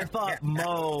 I thought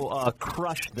Mo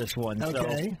crushed this one.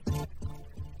 Okay. So.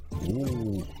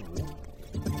 Ooh.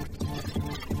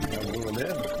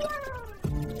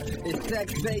 It's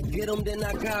sex, they get them, then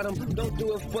I got them. Don't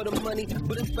do it for the money,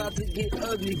 but it's about to get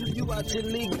ugly. You out your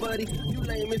league, buddy. You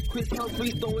lame as Chris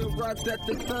Humphries throwing rocks at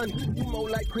the sun. You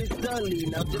more like Chris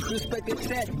Dunley. Now disrespect the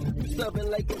chat. You serving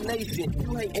like a nation.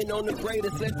 You hating on the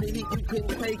greatest. Left the heat, you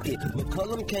couldn't take it.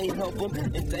 McCullum can't help him,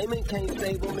 and Damon can't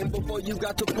save him. And before you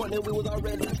got to point that we was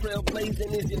already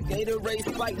trailblazing. Is your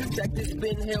Gatorade spike? Check this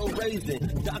spin hell raising.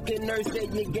 Doc and nurse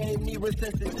said your game need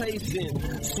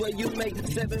resuscitation. Swear you make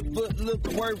 7 foot look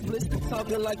worthless.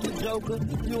 Talking like you Joker.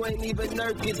 You ain't even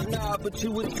nervous, nah, but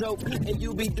you a joke. And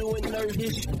you be doing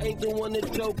nervous. Ain't the one to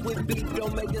joke with beef,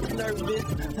 don't make us nervous.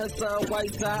 Hassan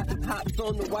Whiteside, hops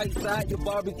on the white side. Your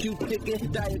barbecue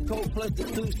chicken, Diet Coke plus the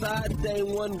 2 sides. Day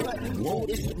one what?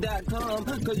 Foodist.com.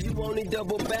 Cause you only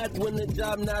double back when the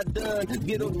job not done.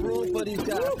 Get a room for these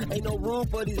guys. Ain't no room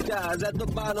for these guys. At the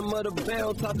bottom of the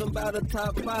barrel, talking about a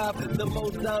top 5. The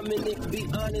most dominant, be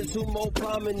honest, who more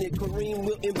prominent? Kareem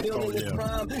Wilton building his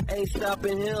prime. Ain't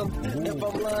stopping him. If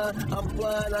I'm lying, I'm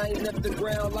flying. I ain't left the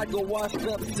ground like a washed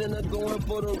up sinner going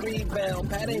for the rebound.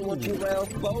 Pat ain't want you round.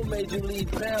 Spo made you leave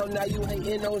town. Now you ain't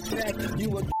in no Shaq.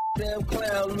 You a damn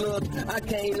clown. Look, I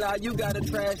can't lie. You got a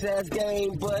trash ass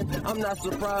game, but I'm not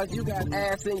surprised you got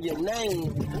ass in your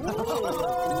name.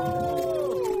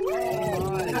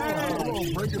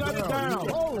 Break it down.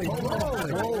 Holy. Shut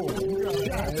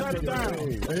it down.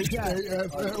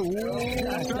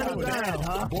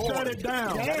 Shut it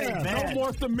down. No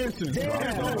more submissions.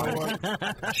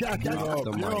 Shut up.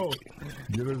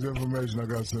 Get his information. I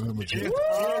got to send him a check.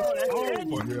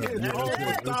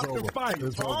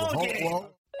 It's over.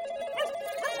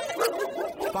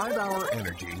 5 Hour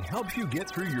Energy helps you get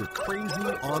through your crazy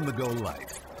on-the-go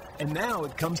life. And now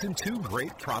it comes in two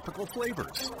great tropical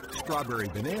flavors, Strawberry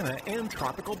Banana and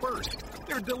Tropical Burst.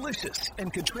 They're delicious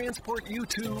and can transport you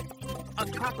to a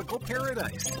tropical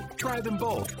paradise. Try them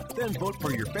both, then vote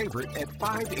for your favorite at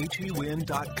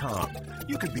 5HEWin.com.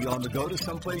 You could be on the go to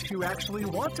someplace you actually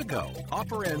want to go.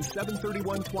 Offer ends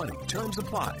 7/31/20. Terms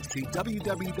apply. See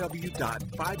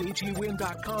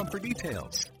www.5HEWin.com for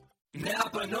details.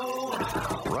 Napa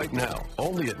know-how. Right now,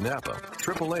 only at Napa,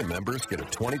 AAA members get a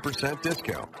 20%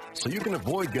 discount. So you can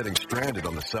avoid getting stranded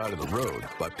on the side of the road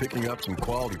by picking up some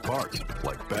quality parts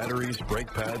like batteries,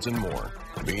 brake pads, and more.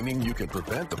 Meaning you can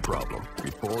prevent the problem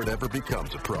before it ever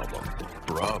becomes a problem.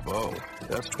 Bravo.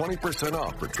 That's 20%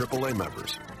 off for AAA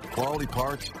members. Quality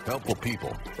parts, helpful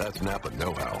people. That's Napa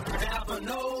know-how. Napa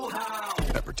know-how.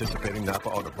 At participating Napa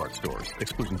Auto Parts stores.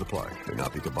 Exclusions apply. May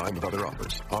not be combined with other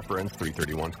offers. Offer ends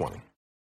 3/31/20.